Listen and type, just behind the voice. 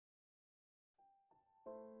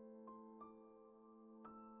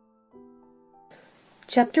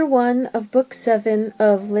Chapter 1 of Book 7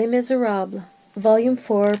 of Les Misérables, Volume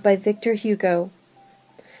 4 by Victor Hugo.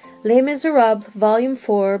 Les Misérables, Volume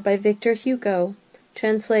 4 by Victor Hugo,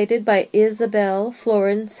 translated by Isabel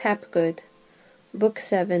Florence Hapgood. Book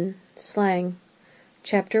 7, Slang.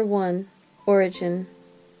 Chapter 1, Origin.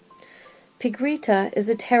 Pigrita is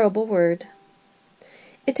a terrible word.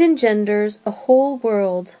 It engenders a whole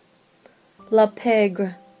world, la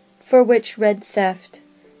pègre, for which red theft,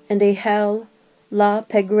 and a hell, la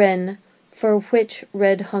pégrenne, for which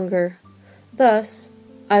red hunger. Thus,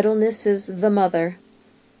 idleness is the mother.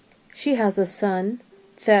 She has a son,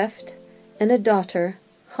 theft, and a daughter,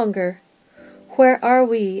 hunger. Where are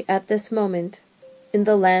we at this moment? In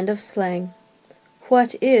the land of slang.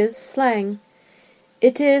 What is slang?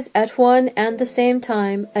 It is at one and the same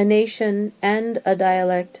time a nation and a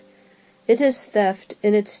dialect. It is theft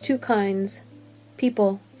in its two kinds,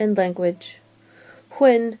 people and language.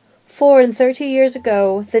 When 34 years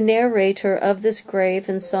ago, the narrator of this grave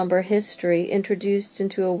and sombre history introduced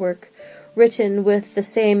into a work written with the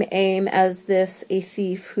same aim as this a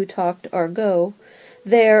thief who talked argot,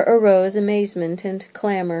 there arose amazement and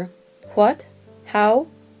clamour. What? How?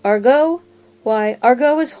 Argot? Why,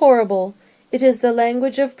 argot is horrible. It is the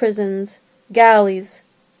language of prisons, galleys,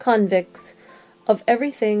 convicts, of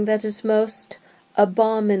everything that is most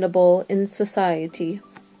abominable in society,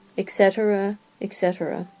 etc.,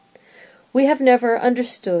 etc. We have never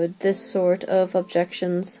understood this sort of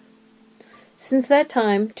objections. Since that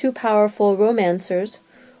time, two powerful romancers,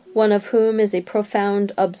 one of whom is a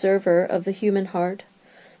profound observer of the human heart,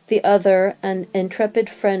 the other an intrepid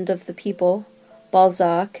friend of the people,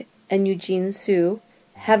 Balzac and Eugene Sue,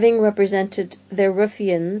 having represented their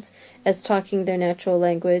ruffians as talking their natural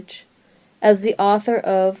language, as the author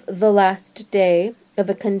of The Last Day of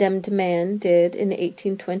a Condemned Man did in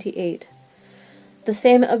 1828. The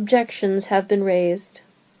same objections have been raised.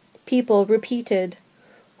 People repeated,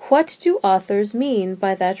 "What do authors mean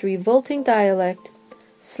by that revolting dialect?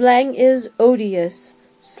 Slang is odious.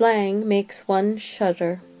 Slang makes one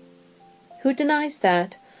shudder." Who denies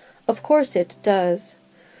that? Of course it does.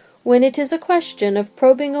 When it is a question of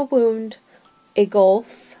probing a wound, a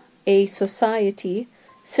gulf, a society,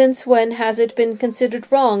 since when has it been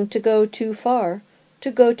considered wrong to go too far,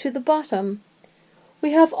 to go to the bottom?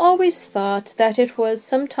 We have always thought that it was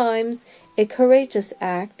sometimes a courageous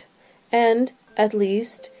act, and, at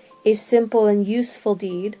least, a simple and useful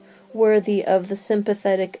deed, worthy of the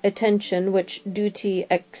sympathetic attention which duty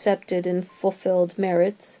accepted and fulfilled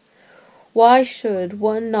merits. Why should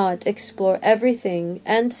one not explore everything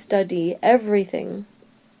and study everything?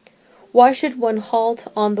 Why should one halt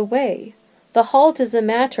on the way? The halt is a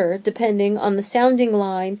matter depending on the sounding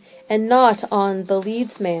line and not on the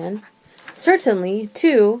leadsman. Certainly,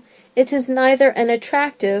 too, it is neither an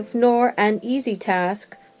attractive nor an easy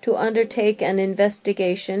task to undertake an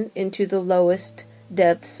investigation into the lowest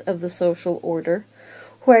depths of the social order,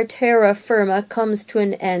 where terra firma comes to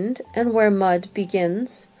an end and where mud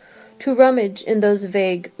begins, to rummage in those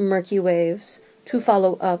vague murky waves, to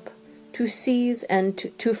follow up, to seize and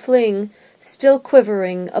to fling, still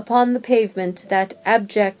quivering, upon the pavement that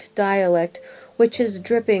abject dialect which is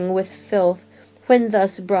dripping with filth when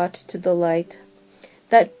thus brought to the light,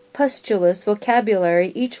 that pustulous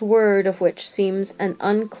vocabulary, each word of which seems an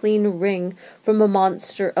unclean ring from a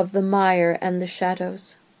monster of the mire and the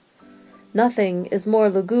shadows. Nothing is more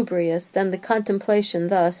lugubrious than the contemplation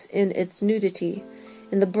thus in its nudity,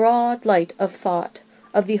 in the broad light of thought,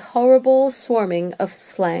 of the horrible swarming of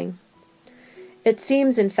slang. It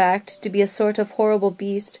seems, in fact, to be a sort of horrible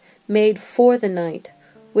beast made for the night,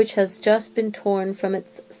 which has just been torn from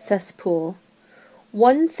its cesspool.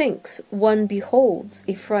 One thinks one beholds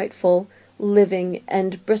a frightful, living,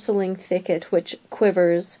 and bristling thicket which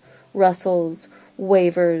quivers, rustles,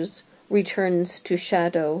 wavers, returns to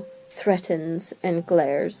shadow, threatens, and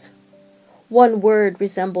glares. One word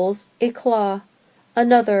resembles a claw,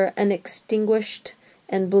 another an extinguished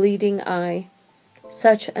and bleeding eye.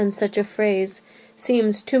 Such and such a phrase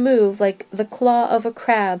seems to move like the claw of a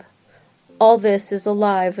crab. All this is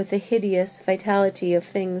alive with the hideous vitality of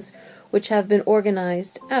things which have been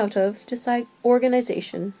organized out of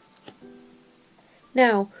disorganization.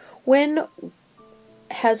 Now, when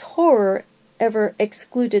has horror ever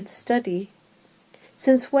excluded study?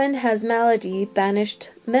 Since when has malady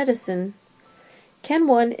banished medicine? Can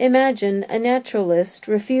one imagine a naturalist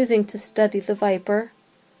refusing to study the viper,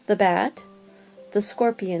 the bat, the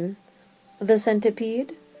scorpion, the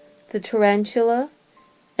centipede, the tarantula,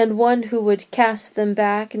 and one who would cast them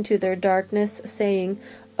back into their darkness, saying,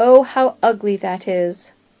 "Oh, how ugly that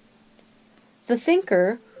is!" The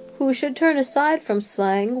thinker who should turn aside from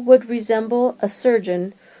slang would resemble a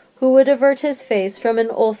surgeon who would avert his face from an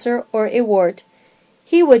ulcer or a wart.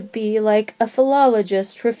 He would be like a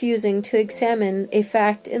philologist refusing to examine a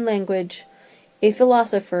fact in language, a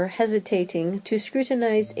philosopher hesitating to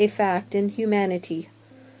scrutinize a fact in humanity.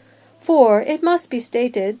 For it must be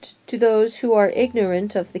stated to those who are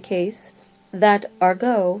ignorant of the case, that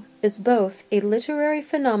argot is both a literary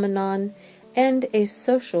phenomenon and a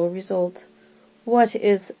social result. What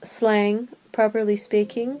is slang, properly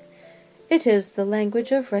speaking? It is the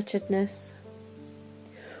language of wretchedness.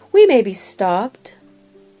 We may be stopped.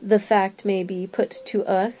 The fact may be put to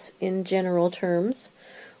us in general terms,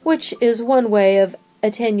 which is one way of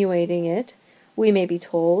attenuating it. We may be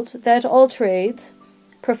told that all trades,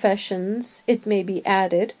 professions, it may be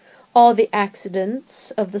added, all the accidents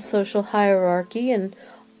of the social hierarchy and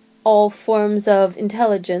all forms of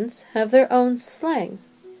intelligence have their own slang.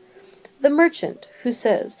 The merchant who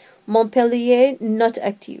says, Montpellier not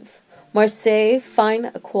active, Marseille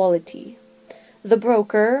fine quality. The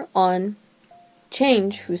broker on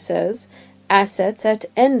change who says, assets at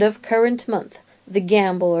end of current month. The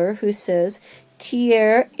gambler who says,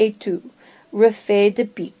 tiers et tout, refait de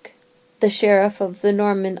pique. The sheriff of the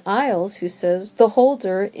Norman Isles who says, the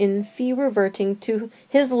holder in fee reverting to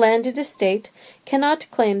his landed estate cannot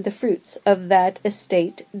claim the fruits of that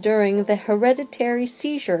estate during the hereditary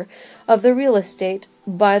seizure of the real estate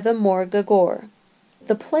by the mortgagor.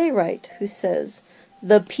 The playwright who says,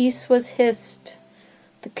 the piece was hissed.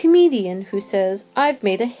 The comedian who says, I've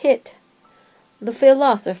made a hit. The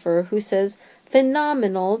philosopher who says,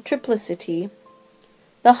 phenomenal triplicity.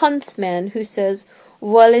 The huntsman who says,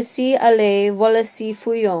 voici aller, voici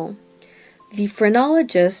fouillon. The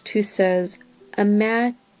phrenologist who says,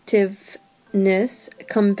 amativeness,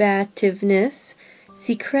 combativeness,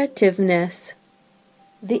 secretiveness.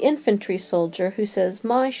 The infantry soldier who says,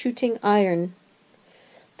 my shooting iron.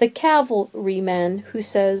 The cavalryman who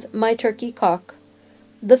says, my turkey cock.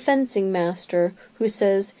 The fencing master who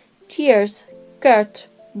says, tierce, carte,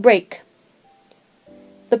 break.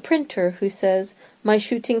 The printer who says, my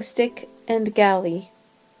shooting stick and galley.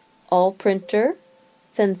 All printer,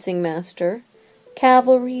 fencing master,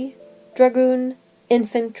 cavalry, dragoon,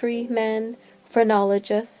 infantry man,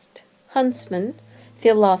 phrenologist, huntsman,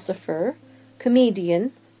 philosopher,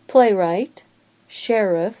 comedian, playwright,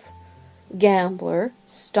 sheriff, gambler,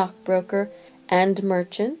 stockbroker, and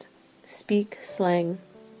merchant speak slang.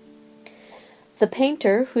 The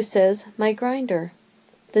painter who says, my grinder.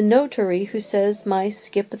 The notary who says, my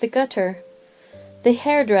skip the gutter. The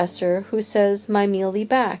hairdresser who says, my mealy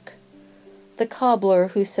back. The cobbler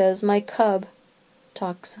who says, my cub,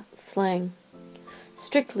 talks slang.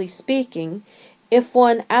 Strictly speaking, if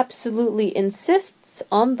one absolutely insists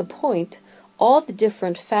on the point, all the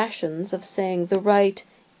different fashions of saying the right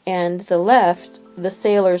and the left, the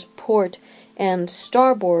sailor's port and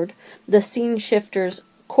starboard, the scene shifter's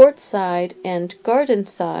court side and garden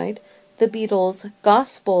side, the beetle's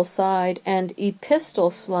gospel side and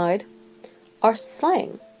epistle slide, are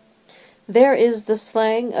slang. There is the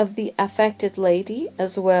slang of the affected lady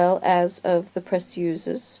as well as of the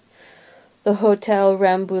précieuses. The Hotel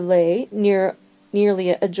Rambouillet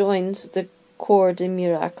nearly adjoins the Cour des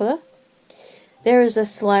Miracles. There is a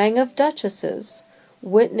slang of duchesses.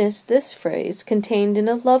 Witness this phrase contained in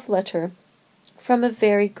a love letter from a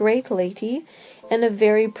very great lady and a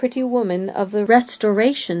very pretty woman of the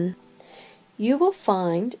Restoration. You will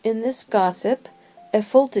find in this gossip a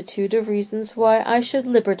multitude of reasons why I should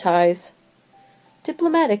libertize.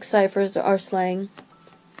 Diplomatic ciphers are slang.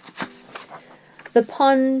 The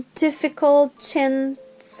pontifical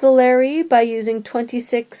chancellery, by using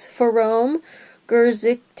 26 for Rome,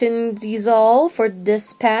 Gerzichtendiesel for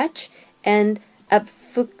dispatch, and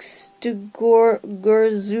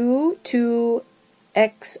Abfuxtugurzu to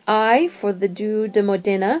XI for the Due de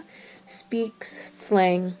Modena, speaks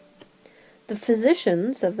slang. The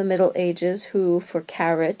physicians of the Middle Ages who, for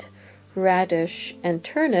carrot, radish, and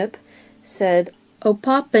turnip, said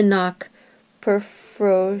Opopinac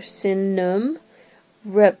perfrosinum,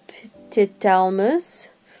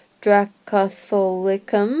 reptitalmus,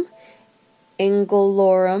 dracotholicum,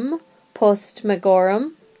 angolorum,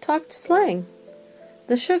 postmegorum, talked slang.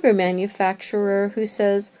 The sugar manufacturer who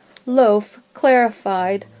says loaf,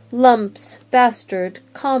 clarified, lumps, bastard,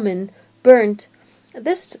 common, burnt,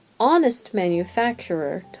 this honest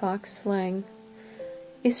manufacturer talks slang.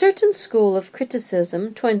 A certain school of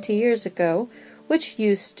criticism 20 years ago, which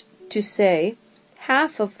used to say,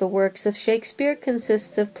 half of the works of Shakespeare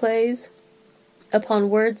consists of plays upon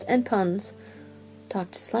words and puns,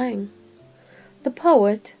 talked slang. The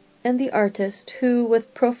poet and the artist who,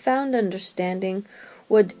 with profound understanding,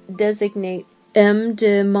 would designate M.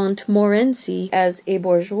 de Montmorency as a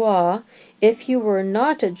bourgeois, if he were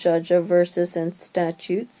not a judge of verses and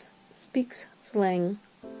statutes, speaks slang.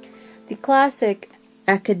 The classic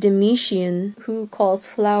academician who calls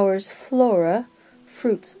flowers flora,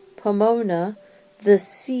 fruits pomona, the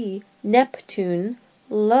sea Neptune,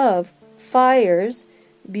 love fires,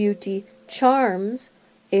 beauty charms,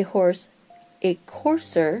 a horse a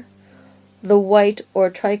courser, the white or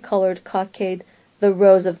tricolored cockade the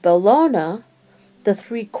rose of Bellona, the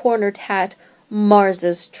three-cornered hat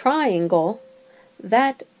Mars's triangle,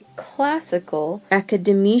 that classical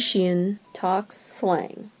academician talks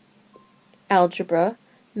slang. Algebra,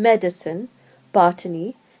 medicine,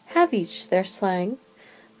 botany have each their slang.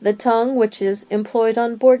 The tongue which is employed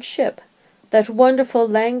on board ship, that wonderful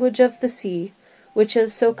language of the sea, which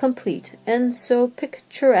is so complete and so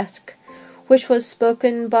picturesque, which was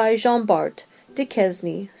spoken by Jean Bart,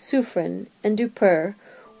 Duquesne, Suffren, and Dupeur,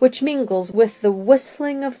 which mingles with the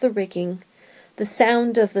whistling of the rigging, the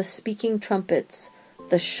sound of the speaking trumpets,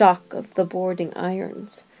 the shock of the boarding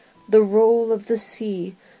irons, the roll of the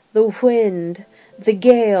sea, the wind, the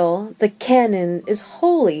gale, the cannon, is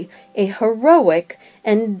wholly a heroic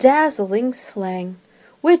and dazzling slang,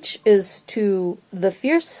 which is to the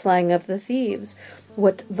fierce slang of the thieves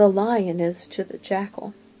what the lion is to the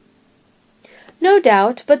jackal. No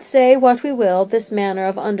doubt, but say what we will, this manner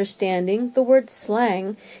of understanding the word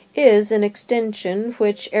slang is an extension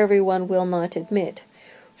which everyone will not admit.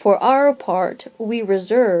 For our part, we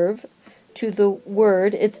reserve to the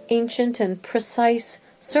word its ancient and precise,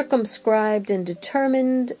 circumscribed and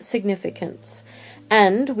determined significance,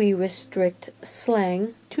 and we restrict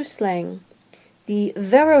slang to slang. The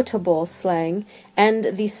veritable slang, and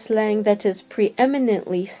the slang that is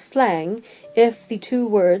preeminently slang, if the two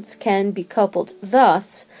words can be coupled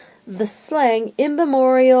thus, the slang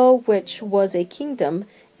immemorial which was a kingdom,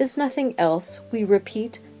 is nothing else, we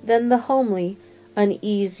repeat, than the homely,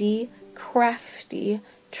 uneasy, crafty,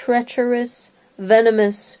 treacherous,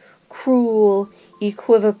 venomous, cruel,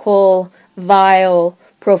 equivocal, vile,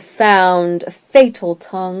 profound, fatal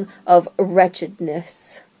tongue of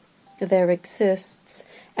wretchedness. There exists,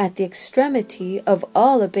 at the extremity of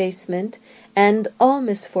all abasement and all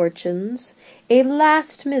misfortunes, a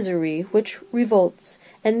last misery which revolts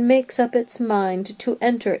and makes up its mind to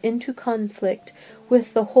enter into conflict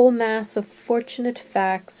with the whole mass of fortunate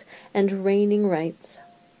facts and reigning rights.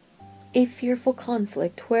 A fearful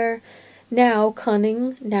conflict where, now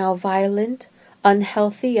cunning, now violent,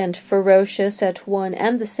 unhealthy and ferocious at one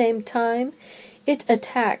and the same time, it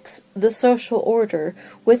attacks the social order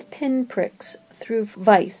with pinpricks through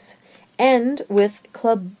vice, and with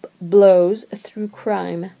club blows through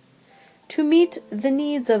crime. To meet the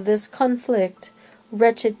needs of this conflict,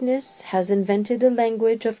 wretchedness has invented a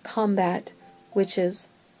language of combat, which is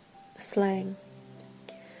slang.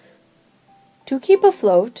 To keep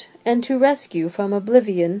afloat, and to rescue from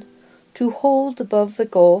oblivion, to hold above the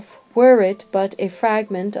gulf, were it but a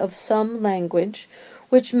fragment of some language,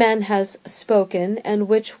 which man has spoken, and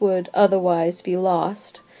which would otherwise be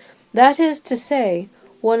lost, that is to say,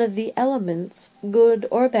 one of the elements, good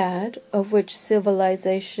or bad, of which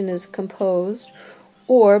civilization is composed,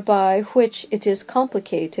 or by which it is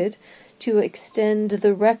complicated, to extend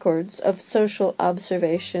the records of social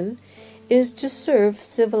observation, is to serve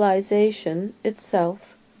civilization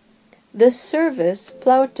itself. This service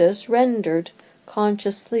Plautus rendered,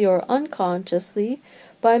 consciously or unconsciously,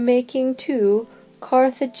 by making two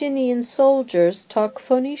Carthaginian soldiers talk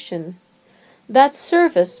Phoenician. That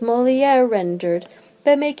service Molière rendered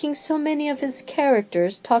by making so many of his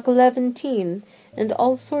characters talk Levantine and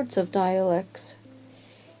all sorts of dialects.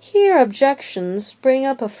 Here objections spring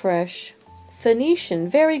up afresh. Phoenician,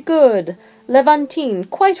 very good. Levantine,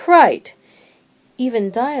 quite right.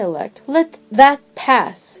 Even dialect, let that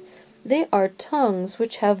pass. They are tongues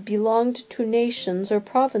which have belonged to nations or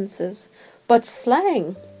provinces. But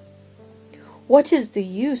slang! What is the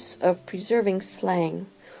use of preserving slang?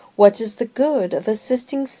 What is the good of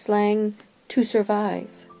assisting slang to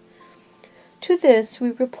survive? To this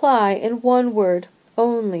we reply in one word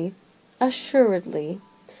only, assuredly.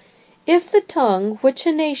 If the tongue which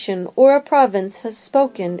a nation or a province has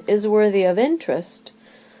spoken is worthy of interest,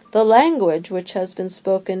 the language which has been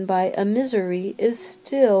spoken by a misery is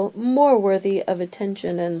still more worthy of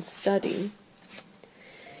attention and study.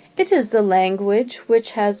 It is the language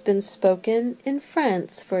which has been spoken in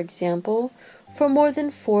France, for example, for more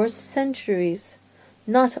than 4 centuries,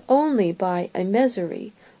 not only by a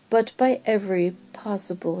misery, but by every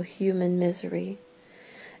possible human misery.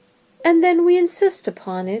 And then we insist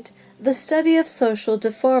upon it The study of social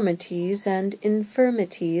deformities and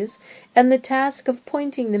infirmities, and the task of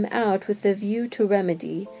pointing them out with a view to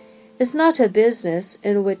remedy, is not a business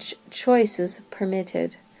in which choice is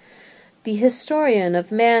permitted. The historian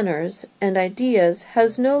of manners and ideas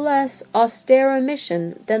has no less austere a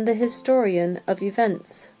mission than the historian of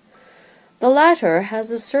events. The latter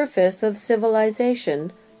has a surface of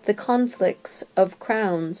civilization, the conflicts of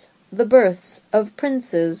crowns, the births of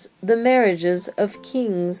princes, the marriages of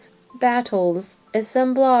kings, battles,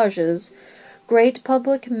 assemblages, great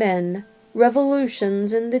public men,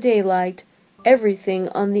 revolutions in the daylight, everything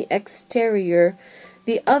on the exterior.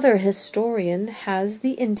 The other historian has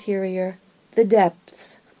the interior, the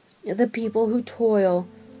depths, the people who toil,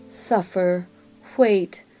 suffer,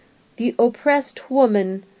 wait, the oppressed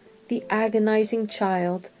woman, the agonizing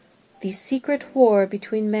child, the secret war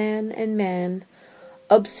between man and man,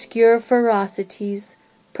 obscure ferocities,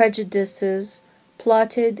 prejudices,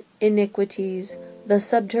 plotted iniquities, the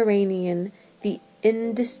subterranean, the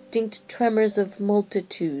indistinct tremors of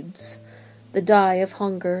multitudes, the die of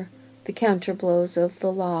hunger, the counterblows of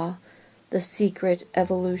the law, the secret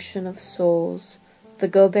evolution of souls, the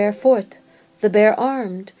go barefoot, the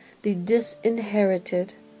bare-armed, the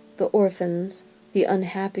disinherited, the orphans, the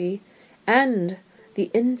unhappy, and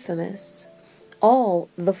the infamous, all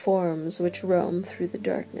the forms which roam through the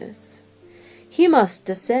darkness. He must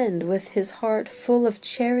descend with his heart full of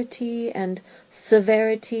charity and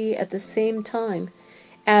severity at the same time,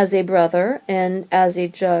 as a brother and as a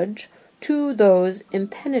judge, to those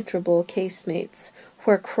impenetrable casemates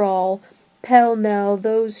where crawl pell-mell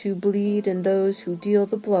those who bleed and those who deal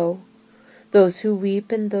the blow, those who weep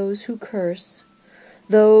and those who curse,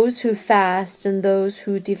 those who fast and those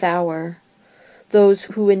who devour, those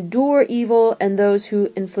who endure evil and those who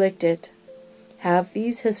inflict it. Have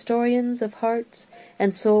these historians of hearts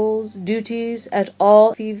and souls duties at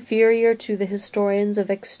all inferior to the historians of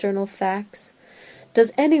external facts?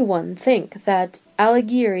 Does anyone think that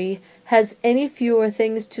Alighieri has any fewer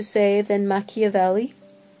things to say than Machiavelli?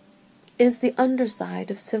 Is the underside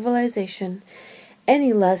of civilization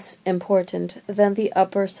any less important than the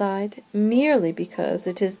upper side, merely because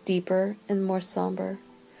it is deeper and more sombre?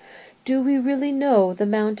 Do we really know the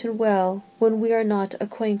mountain well when we are not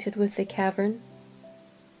acquainted with the cavern?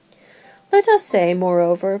 Let us say,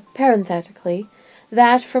 moreover, parenthetically,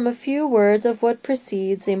 that from a few words of what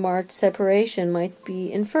precedes a marked separation might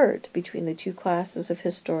be inferred between the two classes of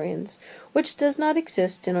historians, which does not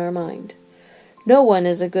exist in our mind. No one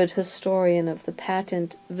is a good historian of the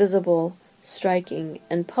patent, visible, striking,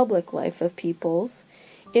 and public life of peoples,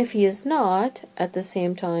 if he is not, at the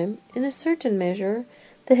same time, in a certain measure,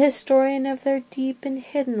 the historian of their deep and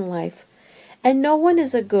hidden life, and no one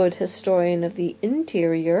is a good historian of the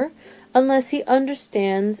interior, unless he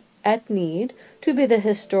understands, at need, to be the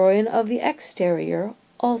historian of the exterior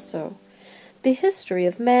also. The history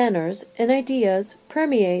of manners and ideas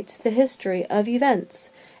permeates the history of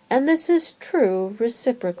events, and this is true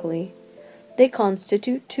reciprocally. They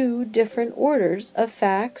constitute two different orders of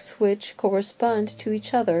facts which correspond to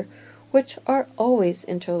each other, which are always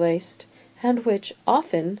interlaced, and which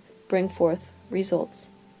often bring forth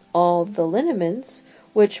results. All the lineaments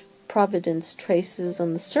which Providence traces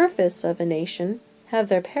on the surface of a nation have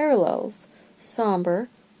their parallels, sombre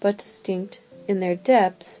but distinct in their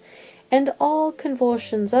depths, and all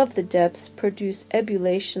convulsions of the depths produce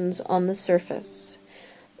ebullitions on the surface.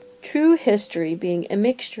 True history being a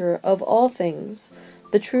mixture of all things,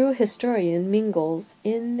 the true historian mingles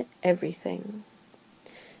in everything.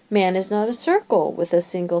 Man is not a circle with a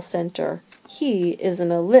single center. He is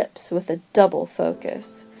an ellipse with a double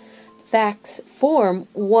focus. Facts form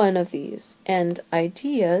one of these, and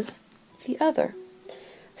ideas the other.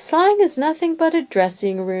 Slang is nothing but a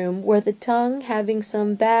dressing-room where the tongue, having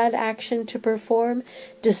some bad action to perform,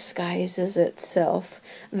 disguises itself.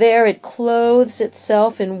 There it clothes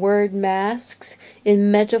itself in word masks,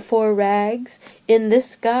 in metaphor rags. In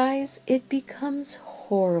this guise it becomes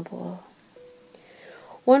horrible.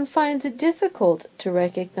 One finds it difficult to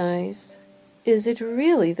recognize. Is it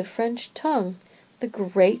really the French tongue, the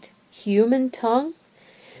great human tongue?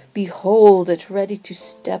 Behold it ready to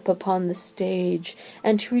step upon the stage,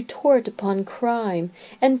 and to retort upon crime,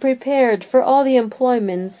 and prepared for all the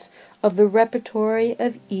employments of the repertory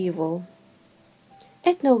of evil.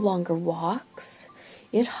 It no longer walks,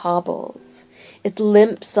 it hobbles, it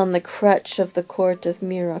limps on the crutch of the court of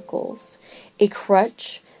miracles, a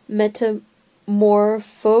crutch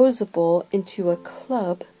metamorphosable into a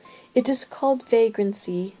club. It is called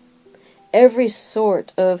vagrancy. Every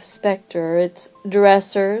sort of spectre its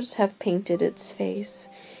dressers have painted its face.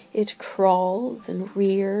 It crawls and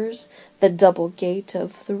rears, the double gait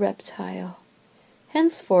of the reptile.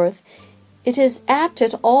 Henceforth it is apt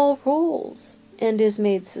at all roles, and is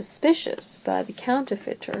made suspicious by the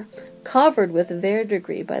counterfeiter, covered with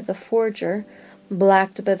verdigris by the forger,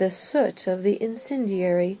 blacked by the soot of the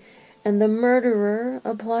incendiary, and the murderer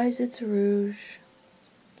applies its rouge.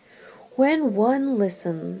 When one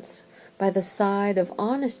listens by the side of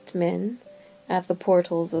honest men, at the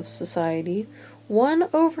portals of society, one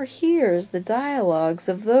overhears the dialogues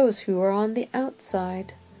of those who are on the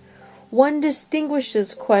outside. One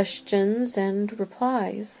distinguishes questions and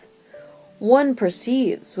replies. One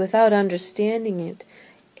perceives, without understanding it,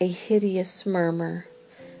 a hideous murmur,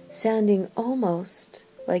 sounding almost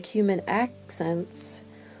like human accents,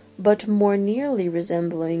 but more nearly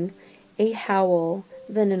resembling a howl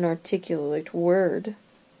than an articulate word.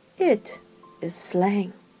 It is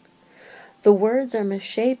slang. The words are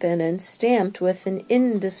misshapen and stamped with an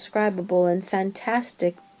indescribable and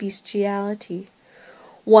fantastic bestiality.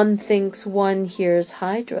 One thinks one hears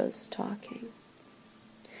hydras talking.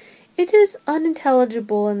 It is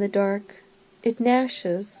unintelligible in the dark. It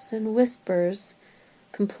gnashes and whispers,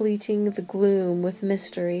 completing the gloom with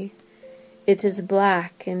mystery. It is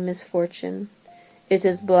black in misfortune. It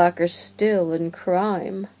is blacker still in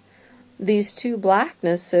crime. These two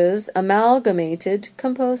blacknesses, amalgamated,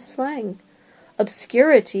 compose slang.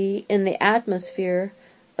 Obscurity in the atmosphere,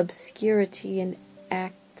 obscurity in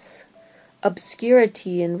acts,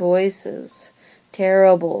 obscurity in voices,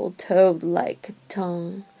 terrible toad-like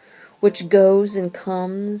tongue, which goes and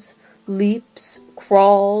comes, leaps,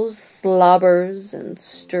 crawls, slobbers, and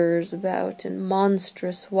stirs about in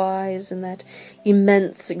monstrous wise in that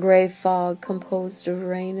immense grey fog composed of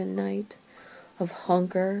rain and night, of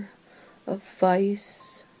hunger, of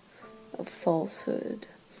vice, of falsehood,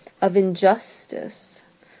 of injustice,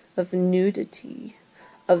 of nudity,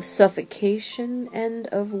 of suffocation, and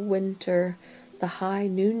of winter, the high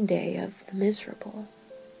noonday of the miserable.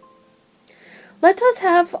 Let us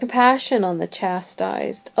have compassion on the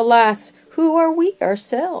chastised. Alas, who are we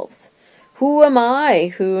ourselves? Who am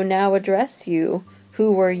I who now address you?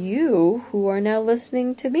 Who are you who are now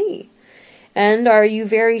listening to me? And are you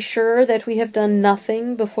very sure that we have done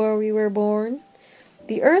nothing before we were born?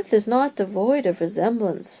 The earth is not devoid of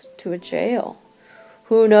resemblance to a jail.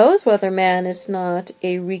 Who knows whether man is not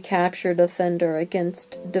a recaptured offender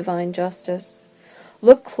against divine justice?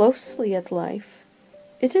 Look closely at life.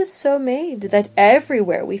 It is so made that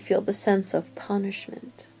everywhere we feel the sense of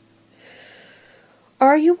punishment.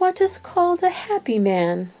 Are you what is called a happy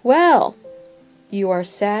man? Well, you are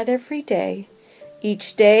sad every day.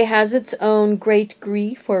 Each day has its own great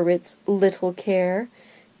grief or its little care.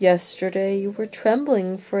 Yesterday you were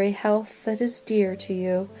trembling for a health that is dear to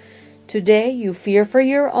you. Today you fear for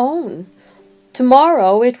your own.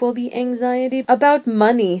 Tomorrow it will be anxiety about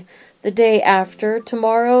money. The day after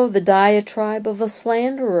tomorrow the diatribe of a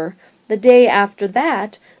slanderer. The day after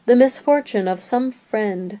that the misfortune of some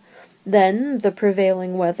friend. Then the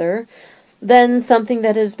prevailing weather. Then something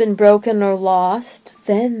that has been broken or lost.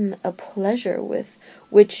 Then a pleasure with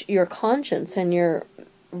which your conscience and your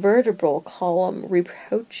vertebral column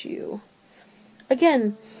reproach you.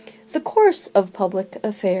 Again, the course of public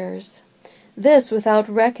affairs. This without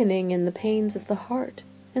reckoning in the pains of the heart,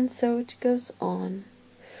 and so it goes on.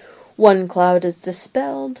 One cloud is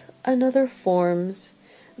dispelled, another forms.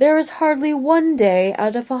 There is hardly one day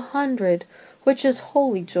out of 100 which is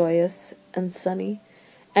wholly joyous and sunny,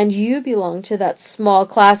 and you belong to that small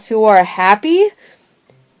class who are happy?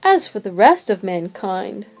 As for the rest of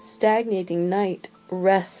mankind, stagnating night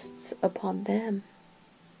rests upon them.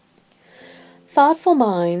 Thoughtful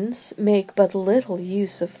minds make but little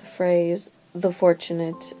use of the phrase, the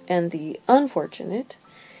fortunate and the unfortunate.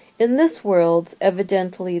 In this world,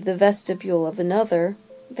 evidently the vestibule of another,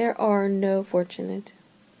 there are no fortunate.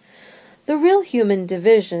 The real human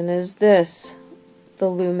division is this, the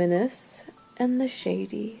luminous and the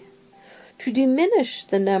shady. To diminish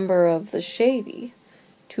the number of the shady,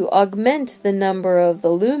 to augment the number of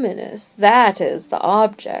the luminous, that is the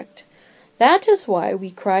object. That is why we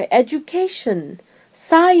cry education,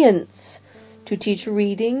 science. To teach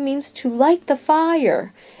reading means to light the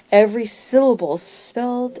fire. Every syllable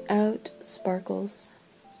spelled out sparkles.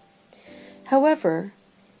 However,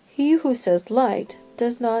 he who says light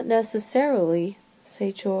does not necessarily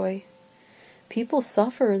say joy. People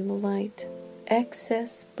suffer in the light.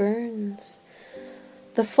 Excess burns.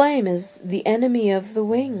 The flame is the enemy of the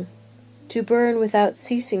wing. To burn without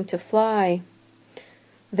ceasing to fly.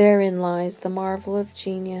 Therein lies the marvel of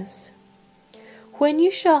genius. When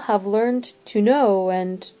you shall have learned to know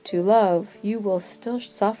and to love, you will still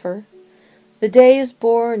suffer. The day is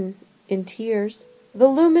born in tears. The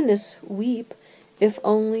luminous weep, if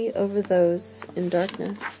only over those in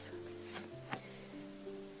darkness.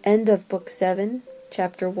 End of Book 7,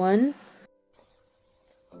 Chapter 1.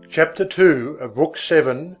 Chapter 2 of Book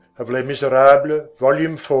 7 of Les Misérables,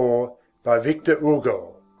 Volume 4, by Victor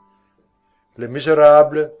Hugo. Les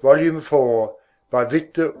Misérables, Volume 4, by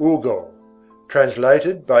Victor Hugo.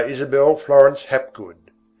 Translated by Isabel Florence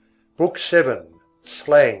Hapgood. Book 7,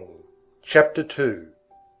 Slang. Chapter 2.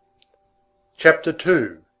 Chapter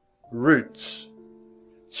 2. Roots.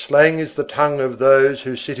 Slang is the tongue of those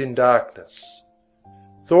who sit in darkness.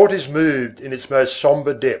 Thought is moved in its most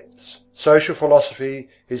sombre depths. Social philosophy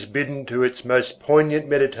is bidden to its most poignant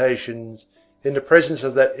meditations in the presence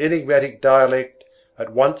of that enigmatic dialect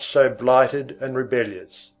at once so blighted and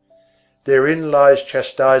rebellious. Therein lies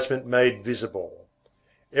chastisement made visible.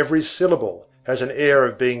 Every syllable has an air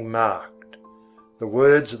of being marked. The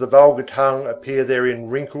words of the vulgar tongue appear therein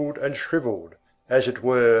wrinkled and shrivelled, as it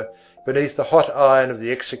were, beneath the hot iron of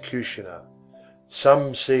the executioner.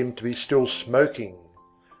 Some seem to be still smoking.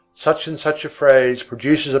 Such and such a phrase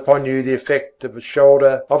produces upon you the effect of the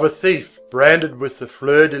shoulder of a thief branded with the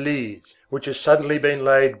fleur de lis, which has suddenly been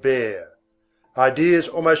laid bare. Ideas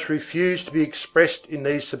almost refuse to be expressed in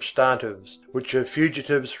these substantives, which are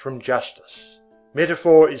fugitives from justice.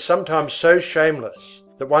 Metaphor is sometimes so shameless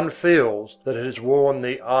that one feels that it has worn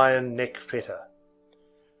the iron neck fetter.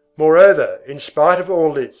 Moreover, in spite of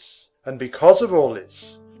all this, and because of all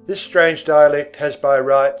this strange dialect has by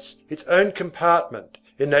rights its own compartment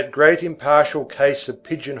in that great impartial case of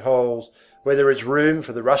pigeon-holes where there is room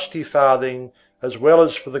for the rusty farthing as well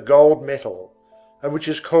as for the gold medal, and which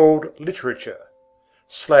is called literature.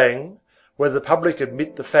 Slang, whether the public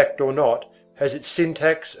admit the fact or not, has its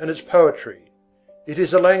syntax and its poetry. It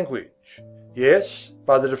is a language. Yes,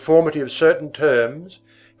 by the deformity of certain terms,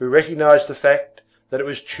 we recognize the fact that it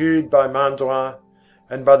was chewed by Mandrin,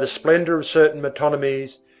 and by the splendour of certain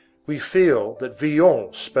metonymies, we feel that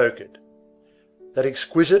Villon spoke it. That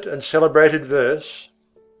exquisite and celebrated verse,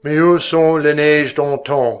 Mais où sont les neiges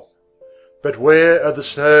d'antan? But where are the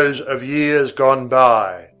snows of years gone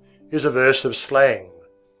by? Is a verse of slang.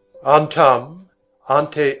 Antam,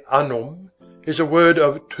 ante annum, is a word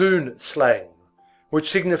of Thun slang, which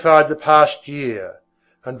signified the past year,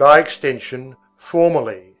 and by extension,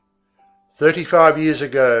 formerly. 35 years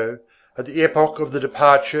ago, at the epoch of the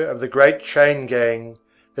departure of the great chain gang,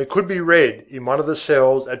 there could be read in one of the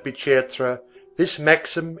cells at Bicêtre this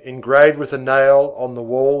maxim engraved with a nail on the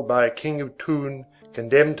wall by a king of Thun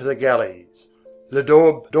condemned to the galleys: Le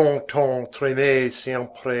daube d'antan trimait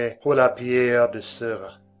sempre pour la pierre de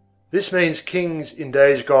cire. This means kings in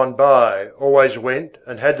days gone by always went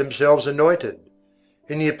and had themselves anointed.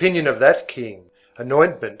 In the opinion of that king,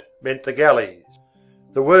 anointment meant the galleys.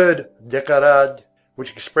 The word décarade,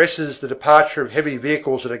 which expresses the departure of heavy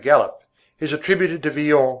vehicles at a gallop, is attributed to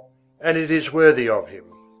Villon, and it is worthy of him.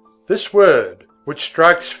 This word, which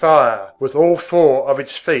strikes fire with all four of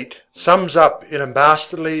its feet, sums up in a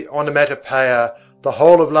masterly onomatopoeia the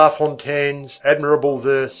whole of La Fontaine's admirable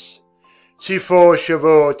verse, Six forts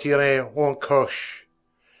chevaux tiraient un coche.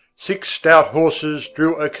 6 stout horses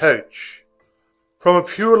drew a coach. From a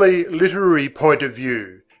purely literary point of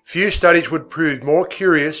view, few studies would prove more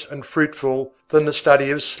curious and fruitful than the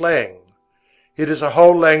study of slang. It is a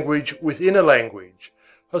whole language within a language,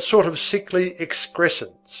 a sort of sickly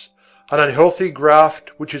excrescence, an unhealthy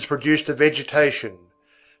graft which has produced a vegetation,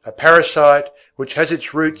 a parasite which has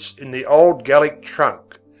its roots in the old Gallic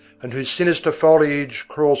trunk, and whose sinister foliage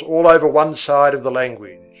crawls all over one side of the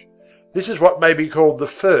language. This is what may be called the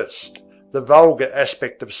first, the vulgar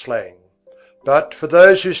aspect of slang. But for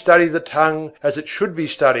those who study the tongue as it should be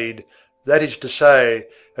studied, that is to say,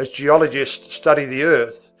 as geologists study the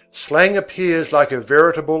earth, slang appears like a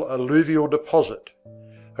veritable alluvial deposit.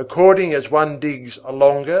 According as one digs a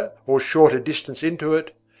longer or shorter distance into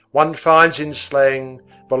it, one finds in slang,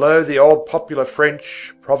 below the old popular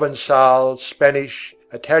French, Provençal, Spanish,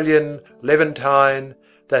 Italian, Levantine,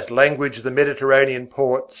 that language of the Mediterranean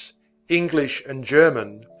ports, English and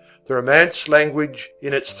German, the Romance language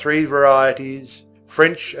in its 3 varieties,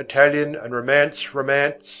 French, Italian and Romance,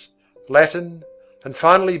 Latin, and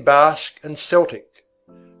finally Basque and Celtic,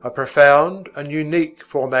 a profound and unique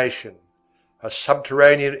formation, a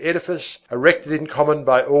subterranean edifice erected in common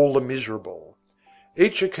by all the miserable.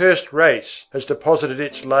 Each accursed race has deposited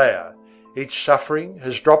its layer, each suffering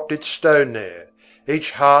has dropped its stone there,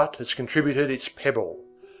 each heart has contributed its pebble.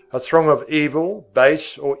 A throng of evil,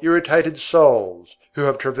 base, or irritated souls, who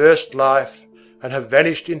have traversed life and have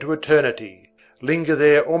vanished into eternity, linger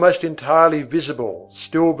there almost entirely visible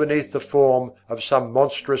still beneath the form of some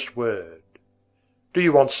monstrous word. Do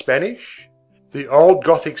you want Spanish? The old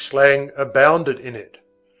Gothic slang abounded in it.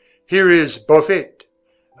 Here is buffet,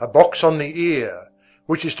 a box on the ear,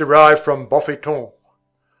 which is derived from buffeton.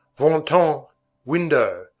 Ventan,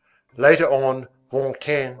 window, later on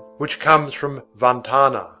ventin, which comes from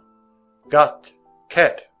ventana. Gat,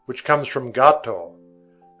 cat, which comes from gatto.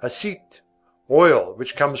 Acite, oil,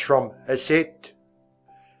 which comes from acete.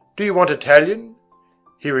 Do you want Italian?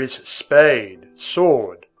 Here is spade,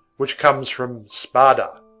 sword, which comes from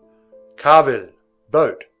spada. Carvel,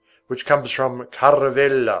 boat, which comes from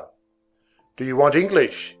caravella. Do you want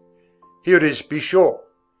English? Here is bichot,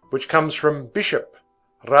 which comes from bishop.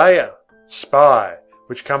 Raya, spy,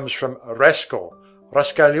 which comes from rascal,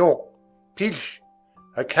 rascalion. Pilch,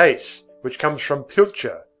 a case, which comes from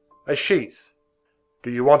pilcher, a sheath.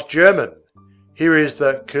 Do you want German? Here is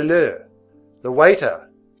the Keller, the waiter,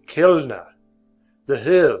 Kellner, the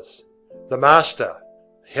Herz, the master,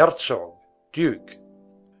 Herzog, duke.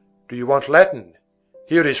 Do you want Latin?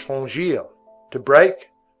 Here is frangir, to break,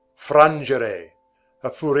 frangere, a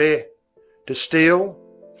fourré, to steal,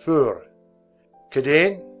 fur.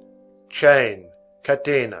 Cadene, chain,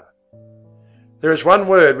 catena. There is one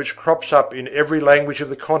word which crops up in every language of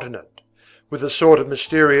the continent, with a sort of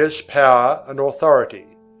mysterious power and authority.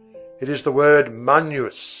 It is the word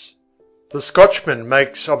magnus. The Scotchman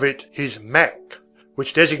makes of it his mac,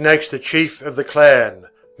 which designates the chief of the clan,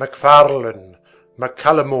 MacFarlane,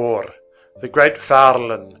 MacCallamore, the great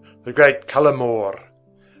Farlane, the great Callamore.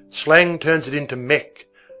 Slang turns it into mech,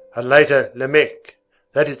 and later lemech,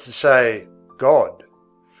 that is to say, God.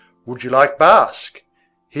 Would you like Basque?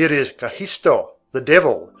 Here is Cajisto, the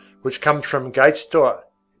devil, which comes from Gaistor,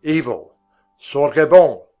 evil.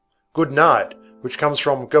 Sorgabon, good night, which comes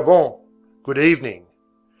from Gabon, good evening.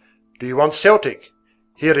 Do you want Celtic?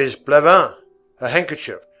 Here is blavin, a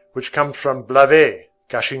handkerchief, which comes from blaver,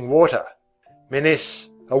 gushing water. Ménesse,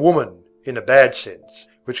 a woman, in a bad sense,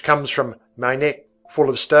 which comes from mainet, full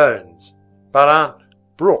of stones. Barant,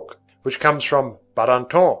 brook, which comes from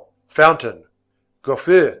baranton, fountain.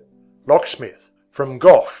 Goffeur, locksmith, from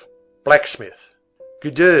goff, blacksmith.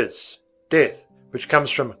 Guedeuse, death, which comes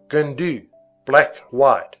from gundu, black,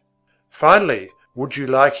 white. Finally, would you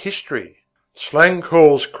like history? Slang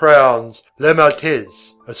calls crowns le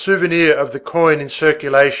maltese, a souvenir of the coin in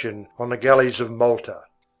circulation on the galleys of Malta.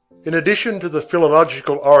 In addition to the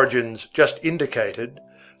philological origins just indicated,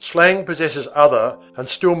 slang possesses other and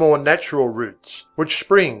still more natural roots, which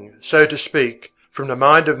spring, so to speak, from the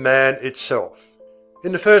mind of man itself.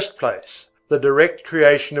 In the first place, the direct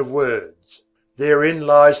creation of words. Therein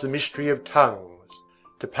lies the mystery of tongues.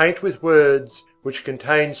 To paint with words, which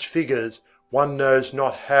contains figures one knows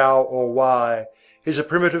not how or why, is a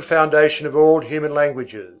primitive foundation of all human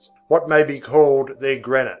languages, what may be called their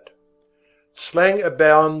granite. Slang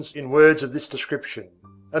abounds in words of this description,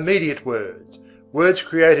 immediate words, words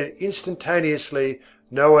created instantaneously,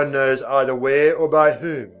 no one knows either where or by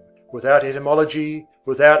whom, without etymology,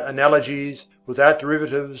 without analogies, without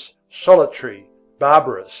derivatives, solitary,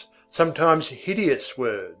 barbarous, sometimes hideous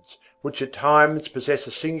words, which at times possess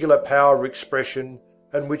a singular power of expression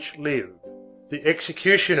and which live. The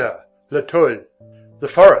executioner, le tôle; the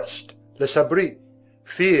forest, le sabri;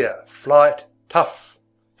 fear, flight, tough;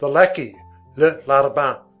 the lackey, le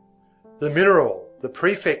larbin; the mineral, the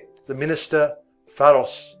prefect, the minister,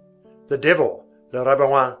 pharos; the devil, le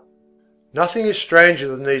rabouin. Nothing is stranger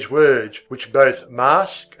than these words which both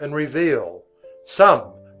mask and reveal.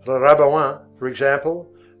 Some, le rabouin, for example,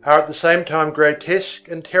 are at the same time grotesque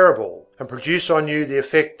and terrible, and produce on you the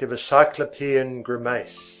effect of a cyclopean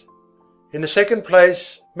grimace. In the second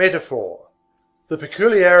place, metaphor. The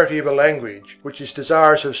peculiarity of a language which is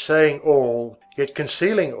desirous of saying all, yet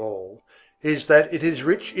concealing all, is that it is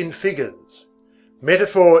rich in figures.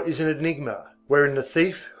 Metaphor is an enigma, wherein the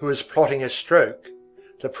thief who is plotting a stroke,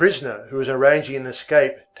 the prisoner who is arranging an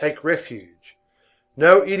escape take refuge.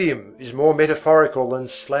 No idiom is more metaphorical than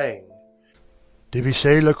slang.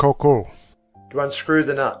 Dévisser le coco, to unscrew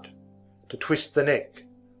the nut, to twist the neck;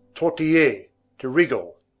 tortiller, to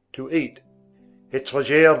wriggle, to eat; être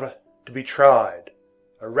gerbe, to be tried;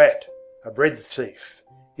 a rat, a bread thief;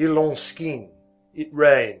 il en skin, it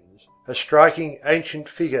rains; a striking ancient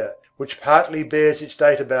figure which partly bears its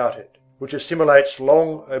date about it, which assimilates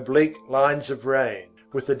long oblique lines of rain,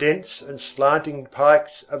 with the dense and slanting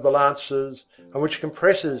pikes of the lancers, and which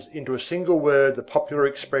compresses into a single word the popular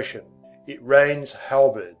expression, it rains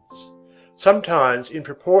halberds. Sometimes, in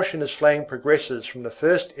proportion as slang progresses from the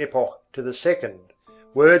first epoch to the second,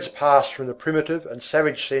 words pass from the primitive and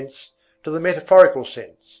savage sense to the metaphorical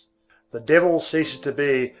sense. The devil ceases to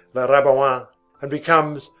be le rabouin and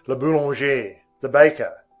becomes le boulanger, the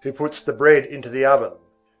baker, who puts the bread into the oven.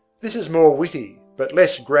 This is more witty, but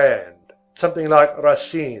less grand, something like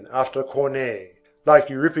Racine after Corneille, like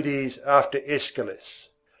Euripides after Aeschylus.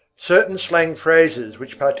 Certain slang phrases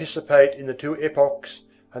which participate in the two epochs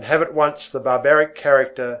and have at once the barbaric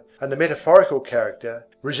character and the metaphorical character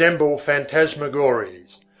resemble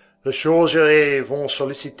phantasmagories. Les chausseurs vont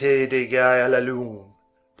solliciter des gars à la lune.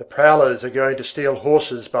 The prowlers are going to steal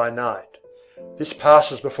horses by night. This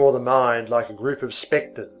passes before the mind like a group of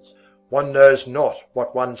spectres. One knows not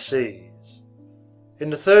what one sees.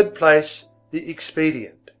 In the third place, the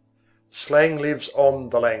expedient. Slang lives on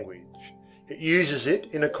the language. It uses it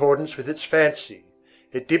in accordance with its fancy.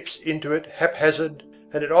 It dips into it haphazard,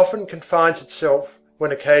 and it often confines itself,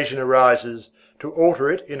 when occasion arises, to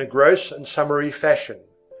alter it in a gross and summary fashion.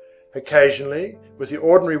 Occasionally, with the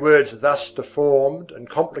ordinary words thus deformed and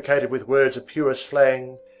complicated with words of pure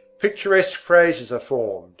slang, picturesque phrases are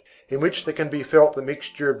formed, in which there can be felt the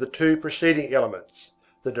mixture of the two preceding elements,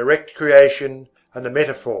 the direct creation and the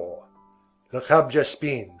metaphor. Le cab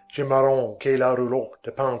jaspine, je marron que la roulotte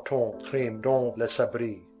de panton crime dans le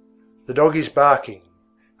sabri. The dog is barking.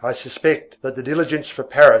 I suspect that the diligence for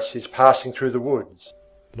Paris is passing through the woods.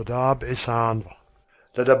 Le daube est cendre.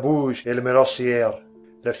 Le dabouge est le mérossière.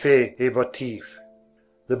 Le fait est votif.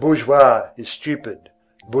 The bourgeois is stupid.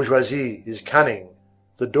 The bourgeoisie is cunning.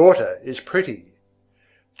 The daughter is pretty.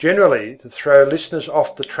 Generally, to throw listeners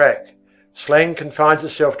off the track, slang confines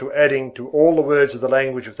itself to adding to all the words of the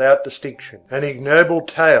language without distinction an ignoble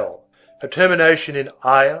tail, a termination in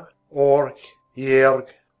ire, org, yerg,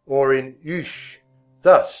 or in ush.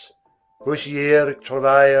 Thus, vos yerg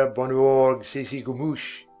travaille bon org sisi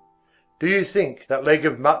gumouche. Do you think that leg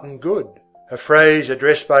of mutton good? A phrase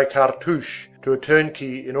addressed by Cartouche to a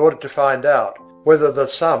turnkey in order to find out whether the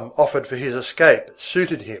sum offered for his escape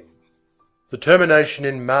suited him. The termination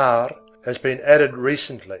in mar has been added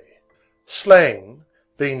recently. Slang,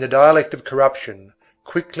 being the dialect of corruption,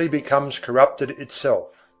 quickly becomes corrupted itself.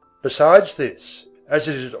 Besides this, as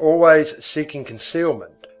it is always seeking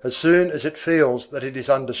concealment, as soon as it feels that it is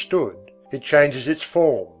understood, it changes its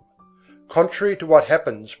form. Contrary to what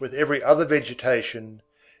happens with every other vegetation,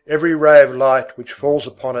 every ray of light which falls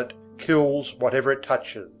upon it kills whatever it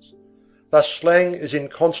touches. Thus slang is in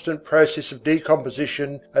constant process of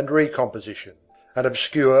decomposition and recomposition, an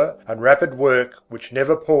obscure and rapid work which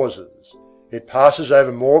never pauses. It passes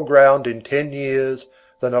over more ground in 10 years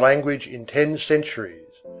than a language in 10 centuries.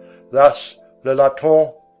 Thus, le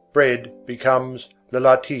laton, bread, becomes le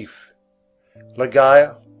latif. Le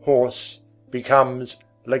gaille, horse, becomes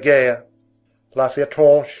le gaire. La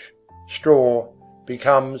fertonche, straw,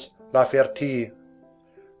 becomes la fertille.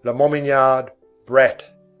 Le momignard, brat,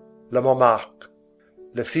 le momarque.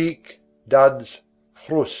 Le fique, duds,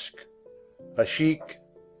 frusque. Le chic,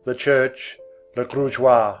 the church, le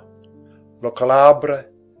grougeois. Le calabre,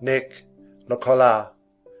 neck, le collat.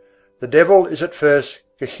 The devil is at first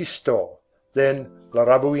Gehisto, then le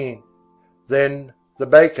rabouin, then the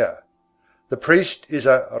baker. The priest is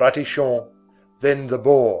a ratichon, then the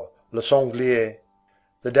boar, le sanglier.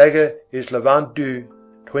 The dagger is le 22,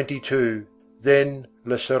 22, then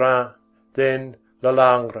le serin, then le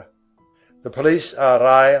langre. The police are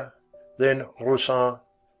raille, then roussin,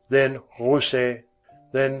 then rousset,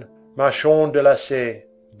 then marchands de lacets,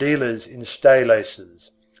 dealers in stay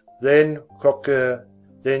laces, then coqueur,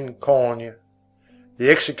 then cogne. The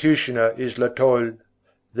executioner is le tôle,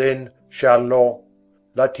 then charlot,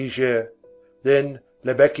 l'atigeur, then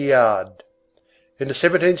le becquillard. In the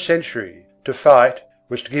 17th century, to fight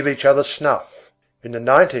was to give each other snuff. In the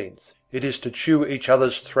 19th, it is to chew each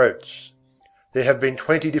other's throats. There have been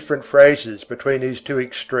 20 different phrases between these two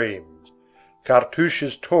extremes.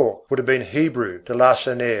 Cartouche's talk would have been Hebrew to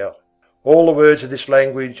Lacenaire. All the words of this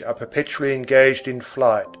language are perpetually engaged in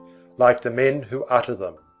flight, like the men who utter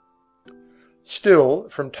them. Still,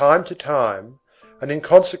 from time to time, and in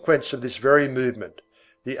consequence of this very movement,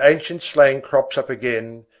 the ancient slang crops up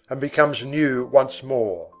again and becomes new once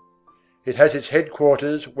more. It has its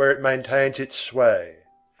headquarters where it maintains its sway.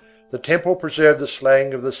 The Temple preserved the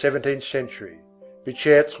slang of the 17th century.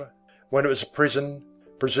 Bicêtre, when it was a prison,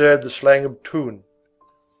 preserved the slang of Thun.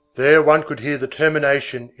 There one could hear the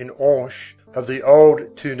termination in anche of the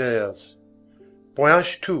old Thuners.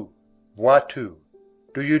 Bois-tu, bois-tu,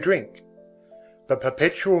 do you drink? But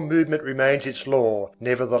perpetual movement remains its law,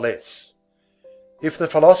 nevertheless. If the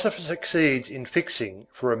philosopher succeeds in fixing,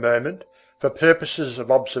 for a moment, for purposes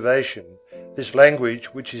of observation, this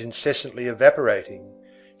language which is incessantly evaporating,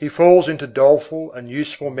 he falls into doleful and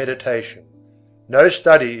useful meditation. No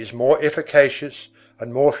study is more efficacious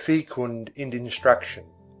and more fecund in instruction.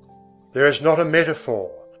 There is not a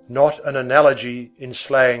metaphor, not an analogy in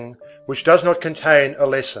slang which does not contain a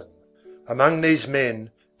lesson. Among these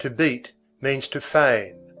men, to beat means to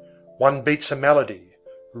feign. One beats a melody.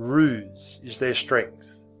 Ruse is their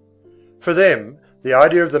strength. For them, the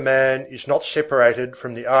idea of the man is not separated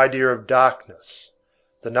from the idea of darkness.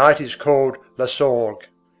 The night is called la sorgue,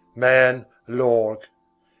 man l'orgue.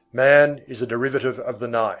 Man is a derivative of the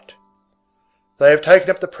night. They have taken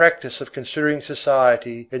up the practice of considering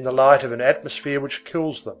society in the light of an atmosphere which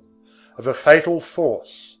kills them, of a fatal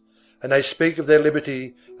force, and they speak of their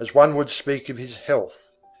liberty as one would speak of his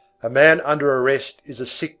health. A man under arrest is a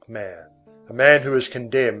sick man. A man who is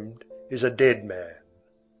condemned is a dead man.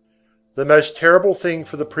 The most terrible thing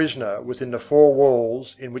for the prisoner within the four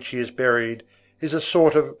walls in which he is buried is a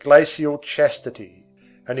sort of glacial chastity,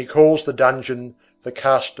 and he calls the dungeon the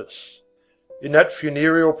castus. In that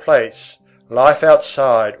funereal place, life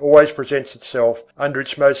outside always presents itself under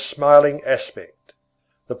its most smiling aspect.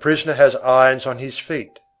 The prisoner has irons on his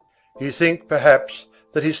feet. You think, perhaps,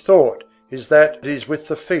 that his thought is that it is with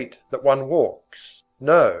the feet that one walks.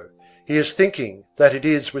 No, he is thinking that it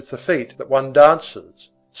is with the feet that one dances.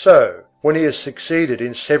 So, when he has succeeded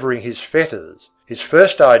in severing his fetters, his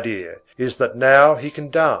first idea is that now he can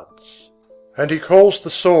dance. And he calls the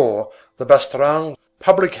saw the bastringue,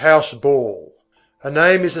 public-house ball. A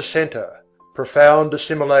name is a centre, profound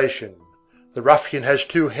assimilation. The ruffian has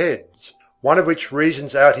two heads, one of which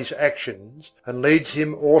reasons out his actions and leads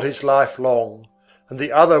him all his life long, and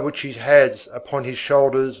the other which he has upon his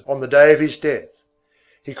shoulders on the day of his death.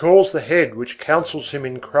 He calls the head which counsels him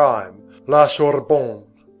in crime la sorbonne,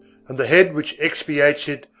 and the head which expiates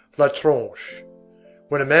it la tronche.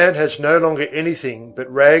 When a man has no longer anything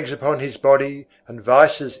but rags upon his body and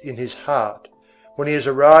vices in his heart, when he has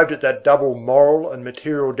arrived at that double moral and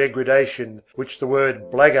material degradation which the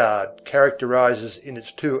word blackguard characterizes in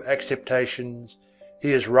its two acceptations,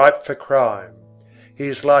 he is ripe for crime. He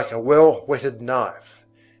is like a well-whetted knife.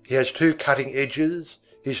 He has two cutting edges,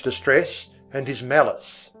 his distress and his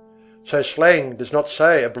malice. So slang does not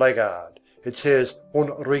say a blackguard, it says un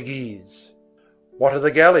réguise. What are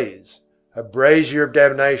the galleys? A brazier of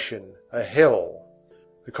damnation, a hell.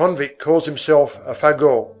 The convict calls himself a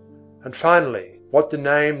fagot. And finally, what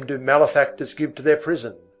name do malefactors give to their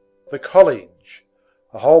prison? The college.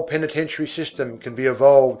 A whole penitentiary system can be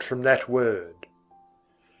evolved from that word.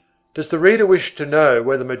 Does the reader wish to know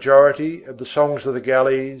where the majority of the songs of the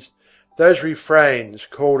galleys, those refrains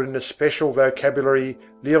called in the special vocabulary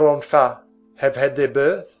lire en fa, have had their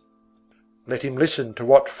birth? Let him listen to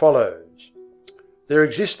what follows. There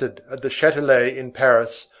existed at the Châtelet in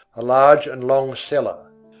Paris a large and long cellar.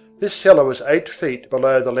 This cellar was 8 feet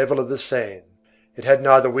below the level of the Seine. It had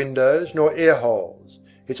neither windows nor air holes.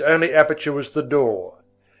 Its only aperture was the door.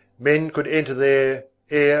 Men could enter there,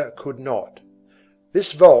 air could not.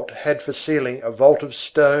 This vault had for ceiling a vault of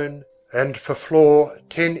stone, and for floor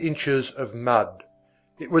 10 inches of mud.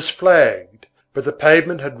 It was flagged, but the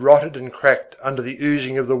pavement had rotted and cracked under the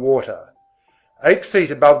oozing of the water. 8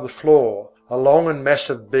 feet above the floor, a long and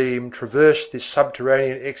massive beam traversed this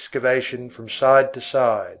subterranean excavation from side to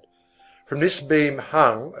side. From this beam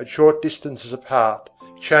hung, at short distances apart,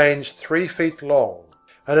 chains 3 feet long,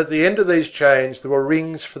 and at the end of these chains there were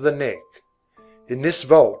rings for the neck. In this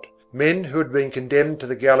vault, men who had been condemned to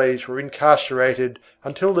the galleys were incarcerated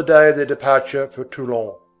until the day of their departure for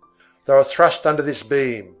Toulon. They were thrust under this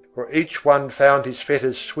beam, where each one found his